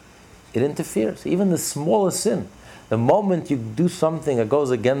flow, it interferes. Even the smallest sin, the moment you do something that goes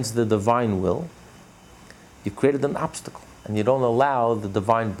against the divine will, you created an obstacle, and you don't allow the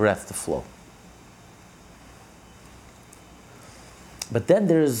divine breath to flow. But then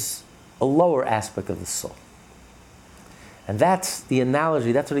there's a lower aspect of the soul. And that's the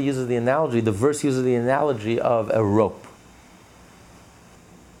analogy, that's what he uses the analogy, the verse uses the analogy of a rope.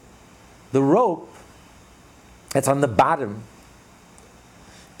 The rope that's on the bottom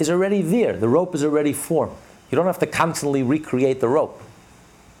is already there. The rope is already formed. You don't have to constantly recreate the rope.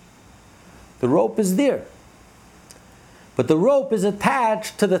 The rope is there. But the rope is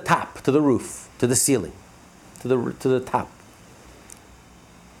attached to the top, to the roof, to the ceiling, to the top.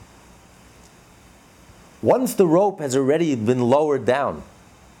 Once the rope has already been lowered down,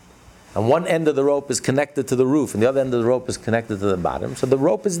 and one end of the rope is connected to the roof, and the other end of the rope is connected to the bottom, so the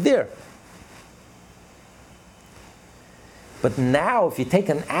rope is there. But now, if you take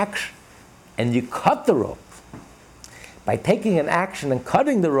an action and you cut the rope, by taking an action and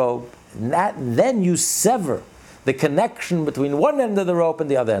cutting the rope, then you sever the connection between one end of the rope and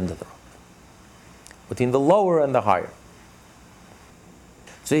the other end of the rope, between the lower and the higher.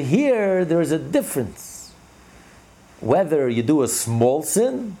 So here there is a difference whether you do a small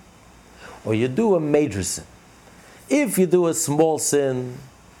sin or you do a major sin. If you do a small sin,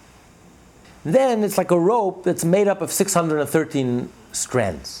 then it's like a rope that's made up of 613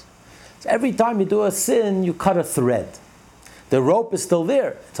 strands. So every time you do a sin, you cut a thread. The rope is still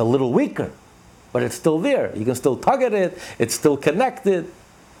there. It's a little weaker, but it's still there. You can still tug at it. It's still connected.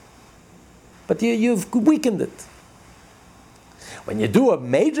 But you've weakened it. When you do a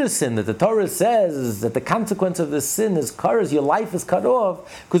major sin that the Torah says that the consequence of this sin is curse, your life is cut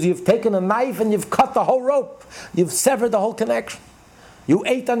off, because you've taken a knife and you've cut the whole rope. You've severed the whole connection. You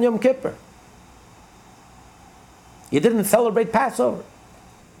ate on Yom Kippur. You didn't celebrate Passover.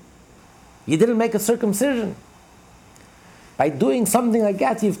 You didn't make a circumcision. By doing something like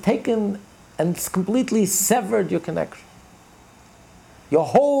that, you've taken and completely severed your connection. Your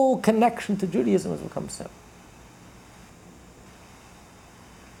whole connection to Judaism has become severed.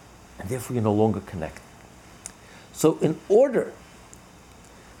 And therefore you're no longer connected. So in order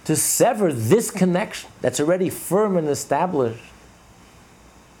to sever this connection that's already firm and established,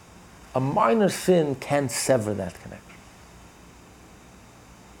 a minor sin can't sever that connection.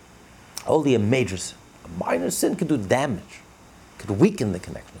 Only a major sin. A minor sin could do damage, could weaken the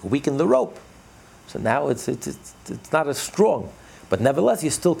connection, could weaken the rope. So now it's not as strong, but nevertheless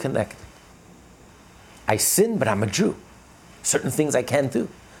you're still connected. I sin, but I'm a Jew. Certain things I can't do.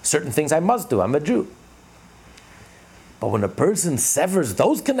 Certain things I must do. I'm a Jew. But when a person severs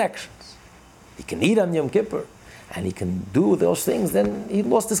those connections, he can eat on Yom Kippur, and he can do those things, then he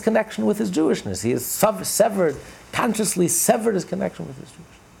lost his connection with his Jewishness. He has severed, consciously severed his connection with his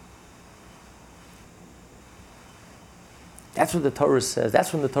Jewishness. That's what the Torah says.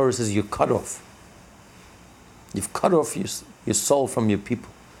 That's when the Torah says you're cut off. You've cut off your soul from your people.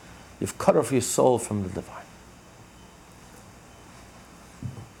 You've cut off your soul from the divine.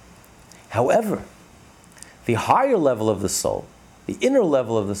 However, the higher level of the soul, the inner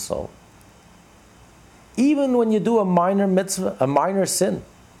level of the soul, even when you do a minor mitzvah, a minor sin,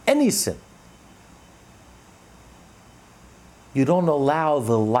 any sin, you don't allow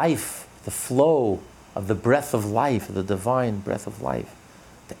the life, the flow of the breath of life, the divine breath of life,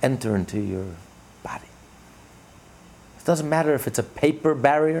 to enter into your body. It doesn't matter if it's a paper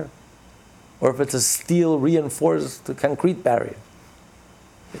barrier or if it's a steel reinforced concrete barrier.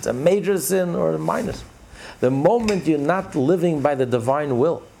 It's a major sin or a minor sin. The moment you're not living by the divine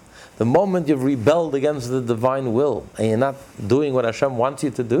will, the moment you've rebelled against the divine will and you're not doing what Hashem wants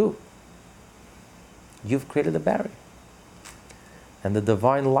you to do, you've created a barrier. And the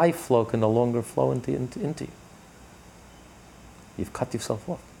divine life flow can no longer flow into you. You've cut yourself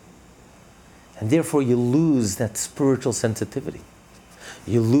off. And therefore you lose that spiritual sensitivity.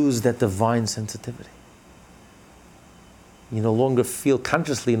 You lose that divine sensitivity. You no longer feel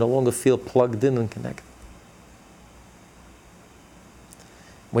consciously, you no longer feel plugged in and connected.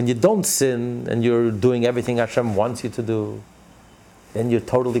 When you don't sin and you're doing everything Hashem wants you to do, then you're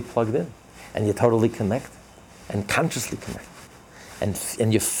totally plugged in and you're totally connected and consciously connected.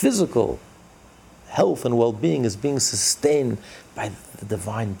 And your physical health and well-being is being sustained by the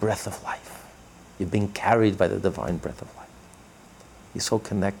divine breath of life. You're being carried by the divine breath of life. You're so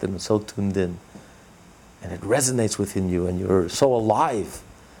connected and so tuned in. And it resonates within you and you're so alive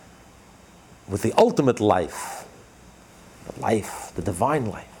with the ultimate life, the divine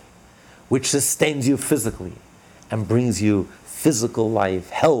life, which sustains you physically and brings you physical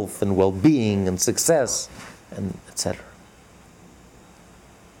life, health and well-being and success, and etc.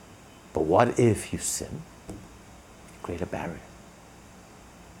 But what if you sin? You create a barrier.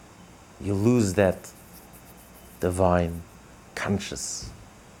 You lose that divine, conscious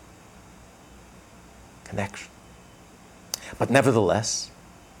connection. But nevertheless,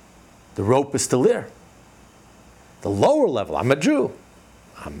 the rope is still there. The lower level, I'm a Jew.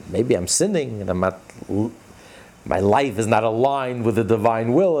 Maybe I'm sinning and my life is not aligned with the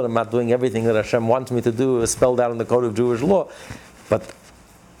divine will and I'm not doing everything that Hashem wants me to do as spelled out in the code of Jewish law. But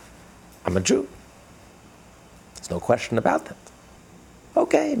I'm a Jew. There's no question about that.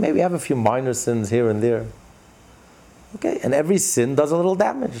 Okay, maybe I have a few minor sins here and there. Okay, and every sin does a little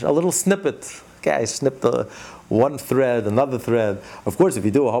damage, a little snippet. Okay, I snipped one thread, another thread. Of course, if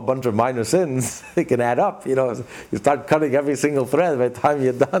you do a whole bunch of minor sins, it can add up. You start cutting every single thread. By the time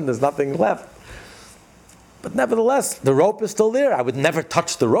you're done, there's nothing left. But nevertheless, the rope is still there. I would never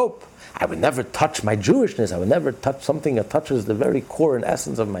touch the rope. I would never touch my Jewishness. I would never touch something that touches the very core and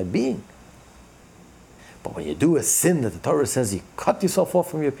essence of my being. But when you do a sin that the Torah says you cut yourself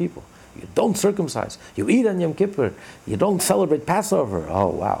off from your people, you don't circumcise, you eat on Yom Kippur, you don't celebrate Passover. Oh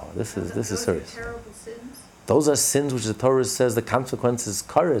wow, this is serious. Those are terrible sins. Those are sins which the Torah says the consequence is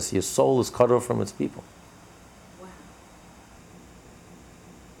kares. Your soul is cut off from its people.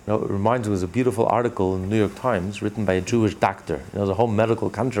 Wow. It reminds me, it was a beautiful article in the New York Times written by a Jewish doctor. There's a whole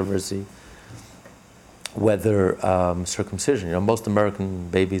medical controversy whether circumcision. Most American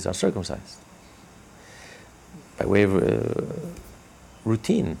babies are circumcised by way of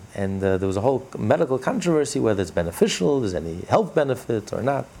routine. And there was a whole medical controversy whether it's beneficial, there's any health benefits or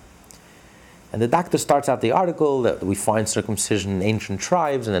not. And the doctor starts out the article that we find circumcision in ancient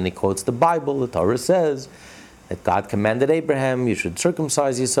tribes, and then he quotes the Bible. The Torah says that God commanded Abraham, you should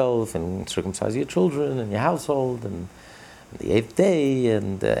circumcise yourself and circumcise your children and your household and the 8th day,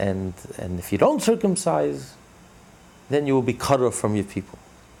 and if you don't circumcise, then you will be cut off from your people.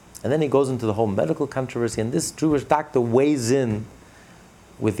 And then he goes into the whole medical controversy, and this Jewish doctor weighs in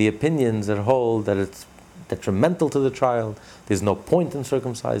with the opinions that hold that it's detrimental to the child. There's no point in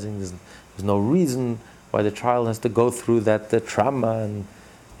circumcising. There's no reason why the child has to go through that trauma.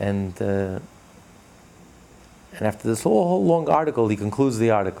 And after this whole long article, he concludes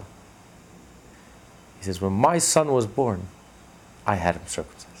the article. He says, when my son was born, I had him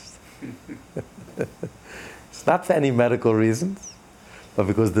circumcised. It's not for any medical reasons, but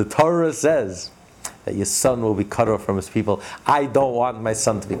because the Torah says that your son will be cut off from his people. I don't want my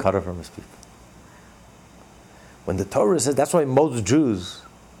son to be cut off from his people. When the Torah says, that's why most Jews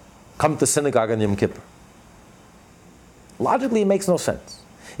come to synagogue on Yom Kippur. Logically, it makes no sense.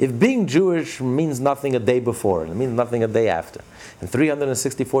 If being Jewish means nothing a day before, it means nothing a day after, and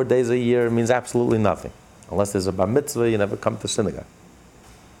 364 days a year, it means absolutely nothing. Unless there's a bar mitzvah, you never come to synagogue.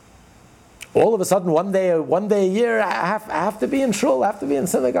 All of a sudden, one day a year, I have to be in shul, I have to be in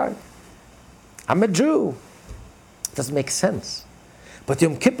synagogue. I'm a Jew. doesn't make sense. But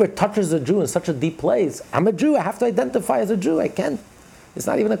Yom Kippur touches a Jew in such a deep place. I'm a Jew, I have to identify as a Jew, I can't. It's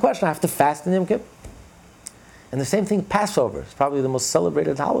not even a question, I have to fast in Yom Kippur. And the same thing, Passover is probably the most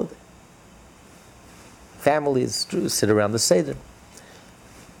celebrated holiday. Families, Jews, sit around the Seder.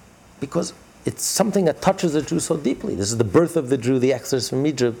 Because it's something that touches the Jew so deeply. This is the birth of the Jew, the exodus from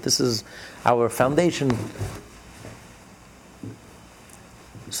Egypt. This is our foundation.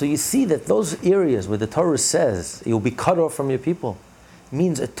 So you see that those areas where the Torah says you'll be cut off from your people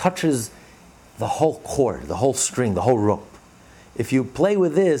means it touches the whole cord, the whole string, the whole rope. If you play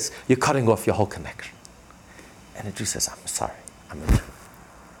with this, you're cutting off your whole connection. And the Jew says, I'm sorry, I'm a Jew.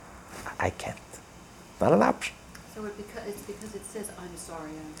 I can't. Not an option. So it's because it says, I'm sorry,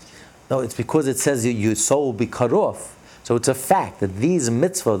 I'm a Jew. No, it's because it says your soul will be cut off. So it's a fact that these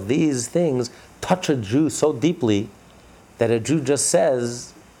mitzvot, these things, touch a Jew so deeply that a Jew just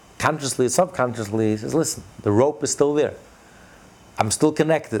says, consciously, subconsciously, he says, listen, the rope is still there. I'm still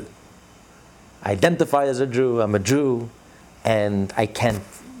connected. I identify as a Jew, I'm a Jew, and I can't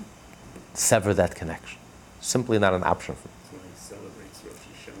sever that connection. Simply not an option for me. So he celebrates Rosh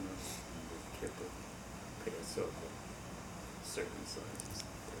Hashanah and Kippur, Pesach, circumcises.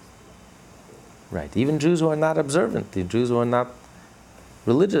 Right. Even Jews who are not observant, the Jews who are not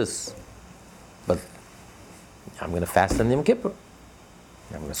religious, but I'm going to fast on Yom Kippur.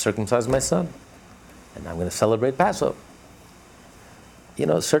 I'm going to circumcise my son. And I'm going to celebrate Passover. You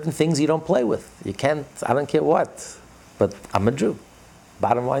know, certain things you don't play with. You can't, I don't care what. But I'm a Jew.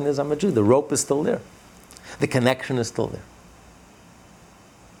 Bottom line is I'm a Jew. The rope is still there. The connection is still there.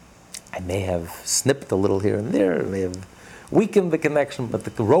 I may have snipped a little here and there. I may have weakened the connection, but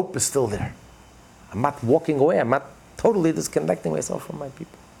the rope is still there. I'm not walking away. I'm not totally disconnecting myself from my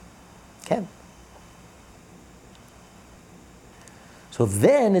people. Can't. So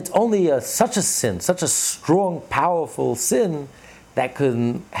then it's only such a sin, such a strong, powerful sin that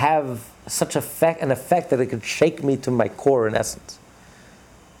can have such an effect that it could shake me to my core in essence.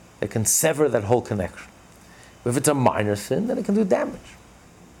 It can sever that whole connection. If it's a minor sin, then it can do damage.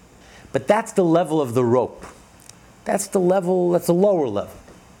 But that's the level of the rope. That's the level, that's a lower level.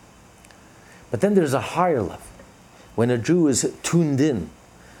 But then there's a higher level. When a Jew is tuned in,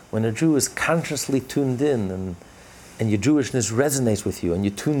 when a Jew is consciously tuned in, and your Jewishness resonates with you, and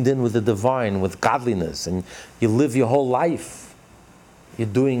you're tuned in with the divine, with godliness, and you live your whole life, you're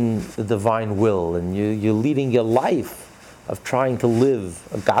doing the divine will, and you're leading your life of trying to live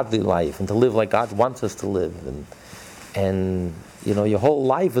a godly life, and to live like God wants us to live, and you know, your whole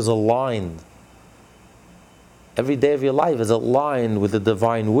life is aligned. Every day of your life is aligned with the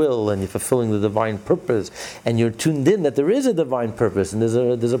divine will, and you're fulfilling the divine purpose, and you're tuned in that there is a divine purpose, and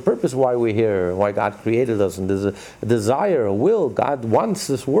there's a purpose why we're here, why God created us, and there's a desire, a will. God wants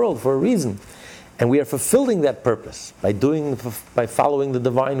this world for a reason, and we are fulfilling that purpose by following the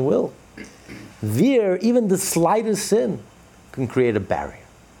divine will. There, even the slightest sin can create a barrier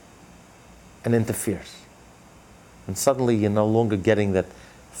and interferes, and suddenly you're no longer getting that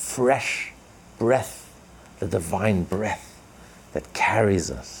fresh breath, the divine breath that carries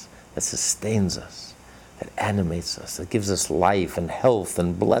us, that sustains us, that animates us, that gives us life and health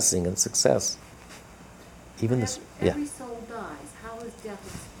and blessing and success. Even this, Every soul dies. How is death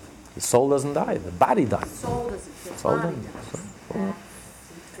explained? The soul doesn't die, the body dies. Soul doesn't, the Soul body doesn't. does.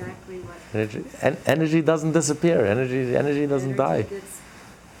 That's exactly what... Energy doesn't disappear. Energy doesn't die.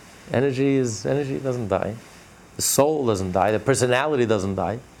 Energy doesn't die. The soul doesn't die. The personality doesn't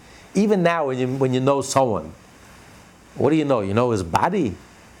die. Even now, when you know someone, what do you know? You know his body.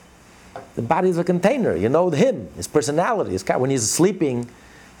 The body is a container. You know him, his personality. When he's sleeping,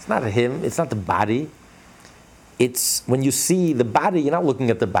 it's not him. It's not the body. It's when you see the body, you're not looking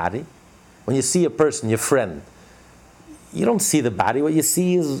at the body. When you see a person, your friend, you don't see the body. What you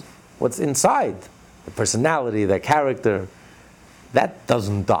see is what's inside. The personality, the character. That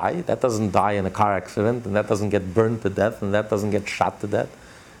doesn't die. That doesn't die in a car accident, and that doesn't get burned to death, and that doesn't get shot to death.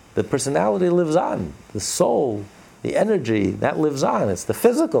 The personality lives on. The soul, the energy, that lives on. It's the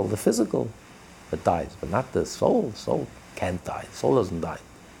physical that dies, but not the soul. Soul can't die. Soul doesn't die.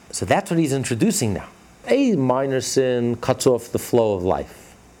 So that's what he's introducing now. A minor sin cuts off the flow of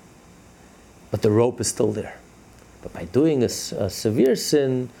life, but the rope is still there. But by doing a severe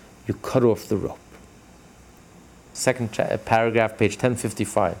sin, you cut off the rope. Second paragraph, page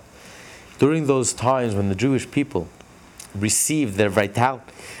 1055. During those times when the Jewish people received their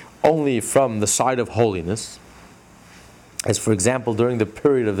vitality only from the side of holiness, as for example during the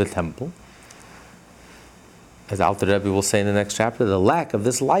period of the temple, as Alter Rebbe will say in the next chapter, the lack of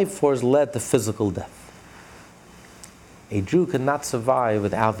this life force led to physical death. A Jew could not survive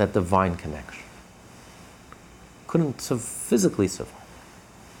without that divine connection. couldn't physically survive.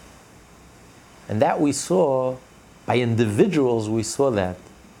 And that we saw, by individuals, we saw that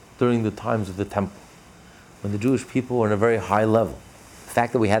during the times of the temple, when the Jewish people were in a very high level. The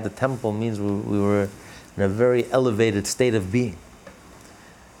fact that we had the temple means we were in a very elevated state of being.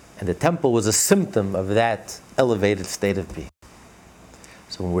 And the temple was a symptom of that elevated state of being.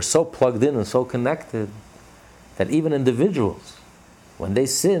 So when we're so plugged in and so connected, that even individuals, when they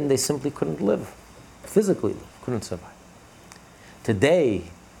sinned, they simply couldn't live, physically live, couldn't survive. Today,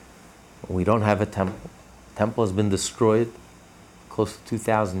 we don't have a temple. The temple has been destroyed close to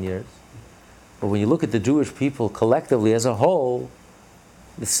 2,000 years. But when you look at the Jewish people collectively as a whole,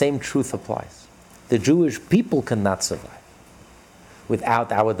 the same truth applies. The Jewish people cannot survive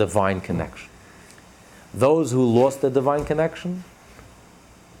without our divine connection. Those who lost the divine connection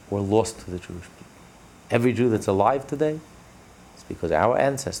were lost to the Jewish people. Every Jew that's alive today, it's because our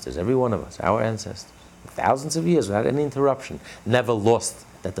ancestors, every one of us, our ancestors, thousands of years without any interruption, never lost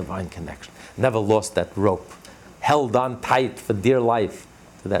that divine connection, never lost that rope, held on tight for dear life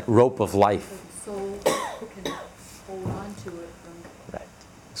to that rope of life. So the soul can hold on to it from. Right.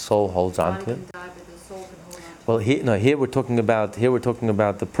 The soul holds on to it. Body can die, but the soul can hold on to it. Well, here we're talking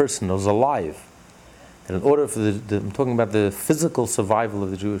about the person who's alive. And in order for I'm talking about the physical survival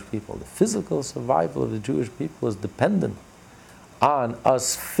of the Jewish people. The physical survival of the Jewish people is dependent on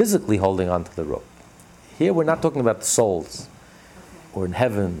us physically holding on to the rope. Here we're not talking about the souls or in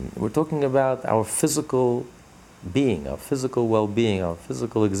heaven. We're talking about our physical being, our physical well-being, our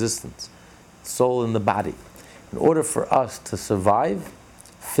physical existence, soul in the body. In order for us to survive,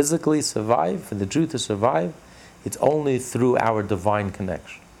 physically survive, for the Jew to survive, it's only through our divine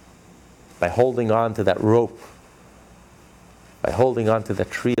connection. By holding on to that rope, by holding on to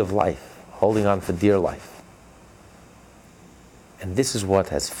that tree of life, holding on for dear life. And this is what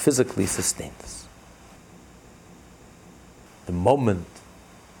has physically sustained us. The moment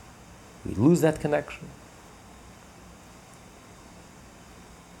we lose that connection,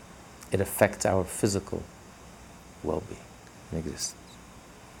 it affects our physical well-being and existence.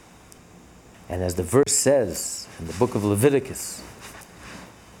 And as the verse says in the book of Leviticus,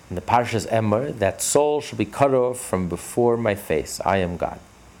 in the Parshas Emor, that soul shall be cut off from before my face. I am God.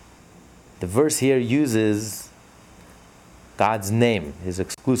 The verse here uses God's name, his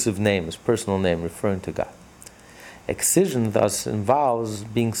exclusive name, his personal name, referring to God. Excision thus involves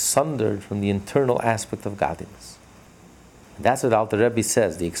being sundered from the internal aspect of godliness. And that's what Alter Rebbe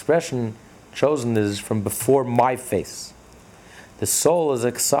says. The expression chosen is from before my face. The soul is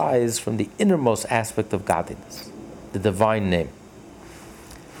excised from the innermost aspect of godliness, the divine name.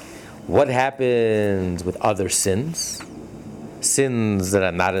 What happens with other sins? Sins that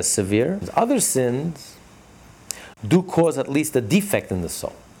are not as severe. Other sins do cause at least a defect in the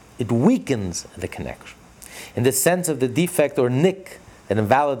soul. It weakens the connection. In the sense of the defect or nick that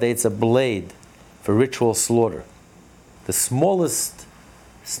invalidates a blade for ritual slaughter. The smallest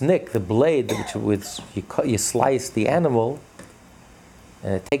snick, the blade which you slice the animal,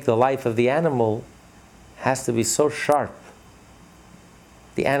 take the life of the animal, has to be so sharp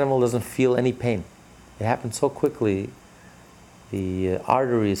the animal doesn't feel any pain. It happens so quickly, the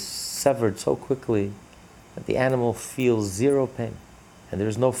artery is severed so quickly that the animal feels zero pain and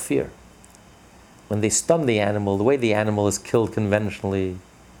there's no fear. When they stun the animal, the way the animal is killed conventionally,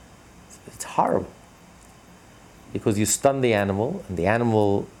 it's horrible. Because you stun the animal, and the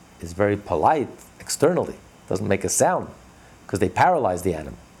animal is very polite externally, doesn't make a sound, because they paralyze the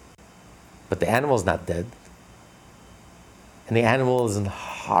animal. But the animal's not dead. And the animal is in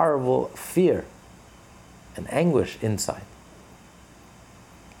horrible fear and anguish inside.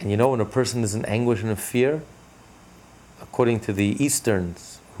 And you know, when a person is in anguish and in fear, according to the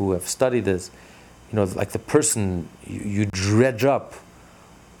Easterns who have studied this, you know, like the person, you dredge up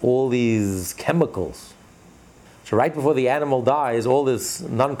all these chemicals. So right before the animal dies, all this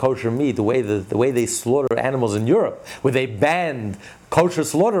non-kosher meat, the way they slaughter animals in Europe, where they banned kosher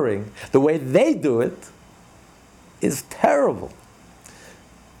slaughtering, the way they do it is terrible.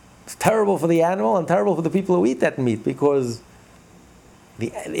 It's terrible for the animal and terrible for the people who eat that meat, because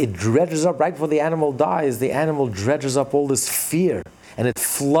it dredges up, right before the animal dies, the animal dredges up all this fear and it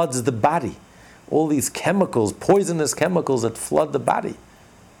floods the body. All these chemicals, poisonous chemicals that flood the body,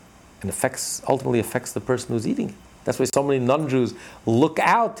 and ultimately affects the person who's eating it. That's why so many non-Jews look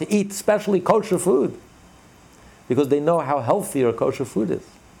out to eat, especially kosher food, because they know how healthy kosher food is,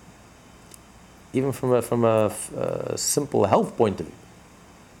 even from a simple health point of view.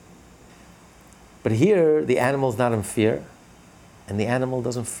 But here, the animal's not in fear, and the animal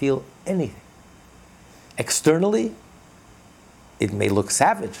doesn't feel anything. Externally, it may look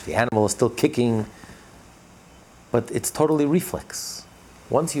savage. The animal is still kicking but it's totally reflex.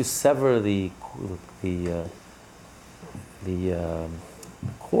 Once you sever the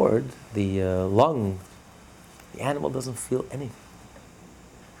cord, the lung, the animal doesn't feel anything.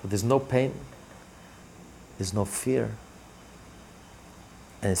 But there's no pain, there's no fear,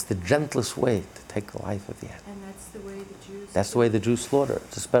 and it's the gentlest way to take the life of the animal. And that's the way the Jews. That's the way the Jews slaughter.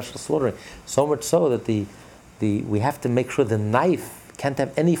 It's a special slaughtering. So much so that we have to make sure the knife can't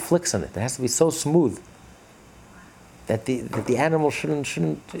have any flicks on it. It has to be so smooth that the animal shouldn't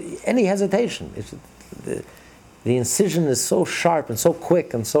any hesitation. The incision is so sharp and so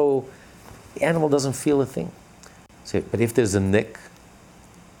quick, and so the animal doesn't feel a thing. So, but if there's a nick,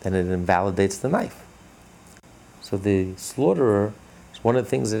 then it invalidates the knife. So the slaughterer, one of the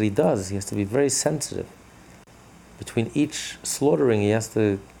things that he does, he has to be very sensitive. Between each slaughtering, he has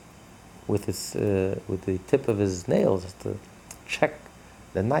to, with the tip of his nails, has to check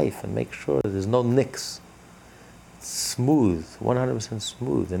the knife and make sure that there's no nicks. It's smooth, 100%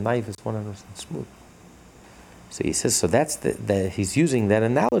 smooth. The knife is 100% smooth. So he says, so that's he's using that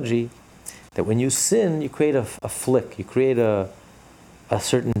analogy that when you sin, you create a flick, you create a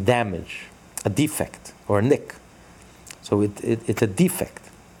certain damage, a defect, or a nick. So it's a defect.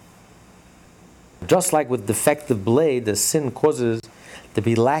 Just like with defective blade, the sin causes to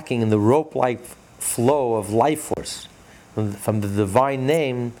be lacking in the rope-like flow of life force from the divine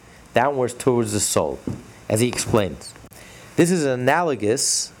name downwards towards the soul, as he explains. This is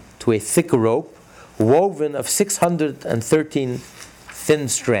analogous to a thick rope woven of 613 thin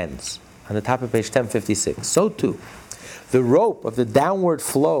strands, on the top of page 1056. So too, the rope of the downward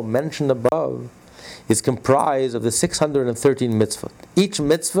flow mentioned above is comprised of the 613 mitzvot, each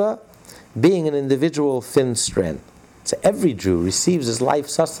mitzvah being an individual thin strand. So every Jew receives his life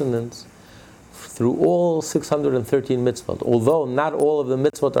sustenance through all 613 mitzvot, although not all of the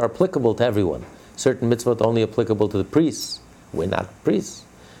mitzvot are applicable to everyone. Certain mitzvot are only applicable to the priests. We're not priests.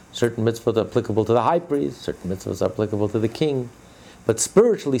 Certain mitzvot are applicable to the high priest. Certain mitzvot are applicable to the king. But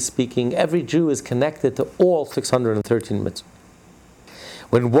spiritually speaking, every Jew is connected to all 613 mitzvot.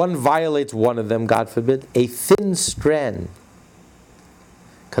 When one violates one of them, God forbid, a thin strand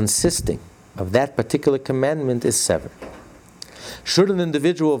consisting of that particular commandment is severed. Should an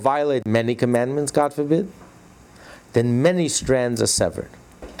individual violate many commandments, God forbid, then many strands are severed,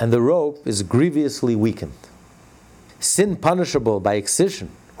 and the rope is grievously weakened. Sin punishable by excision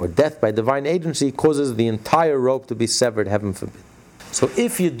or death by divine agency causes the entire rope to be severed, heaven forbid. So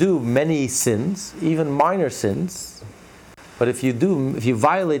if you do many sins, even minor sins, but if you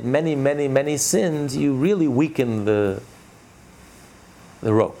violate many sins, you really weaken the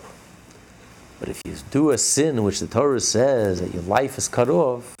rope. But if you do a sin which the Torah says that your life is cut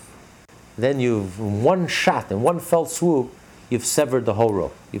off, then you've, in one shot, in one fell swoop, you've severed the whole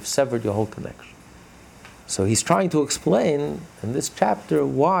rope. You've severed your whole connection. So he's trying to explain in this chapter,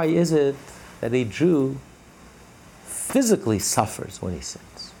 why is it that a Jew physically suffers when he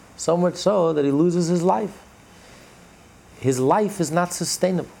sins? So much so that he loses his life. His life is not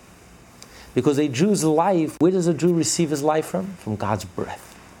sustainable. Because a Jew's life, where does a Jew receive his life from? From God's breath.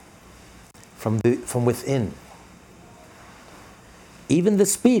 From within. Even the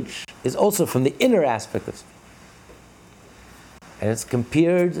speech is also from the inner aspect of speech. And it's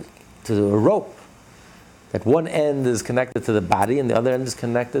compared to a rope. That one end is connected to the body and the other end is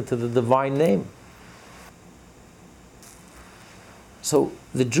connected to the divine name. So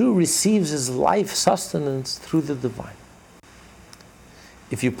the Jew receives his life sustenance through the divine.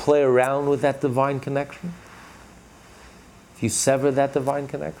 If you play around with that divine connection, if you sever that divine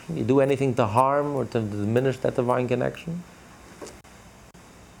connection, you do anything to harm or to diminish that divine connection,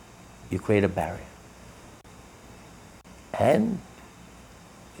 you create a barrier. And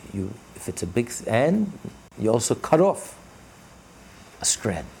if it's a big, and you also cut off a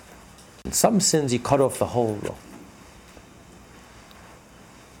strand. In some sins, you cut off the whole rope.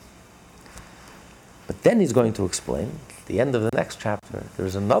 But then he's going to explain, at the end of the next chapter,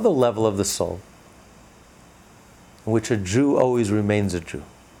 there's another level of the soul in which a Jew always remains a Jew.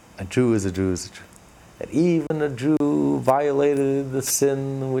 A Jew is a Jew is a Jew. That even a Jew violated the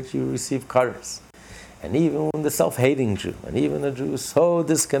sin in which you receive curse. And even the self-hating Jew, and even a Jew so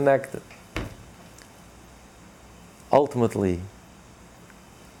disconnected, ultimately,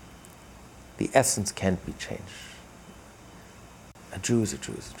 the essence can't be changed. A Jew is a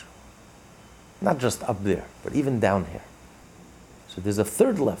Jew is a Jew. Not just up there, but even down here. So there's a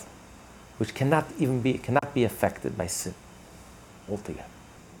third level, which cannot be affected by sin altogether.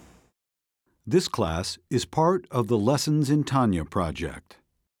 This class is part of the Lessons in Tanya project.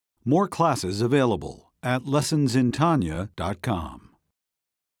 More classes available at lessonsintanya.com.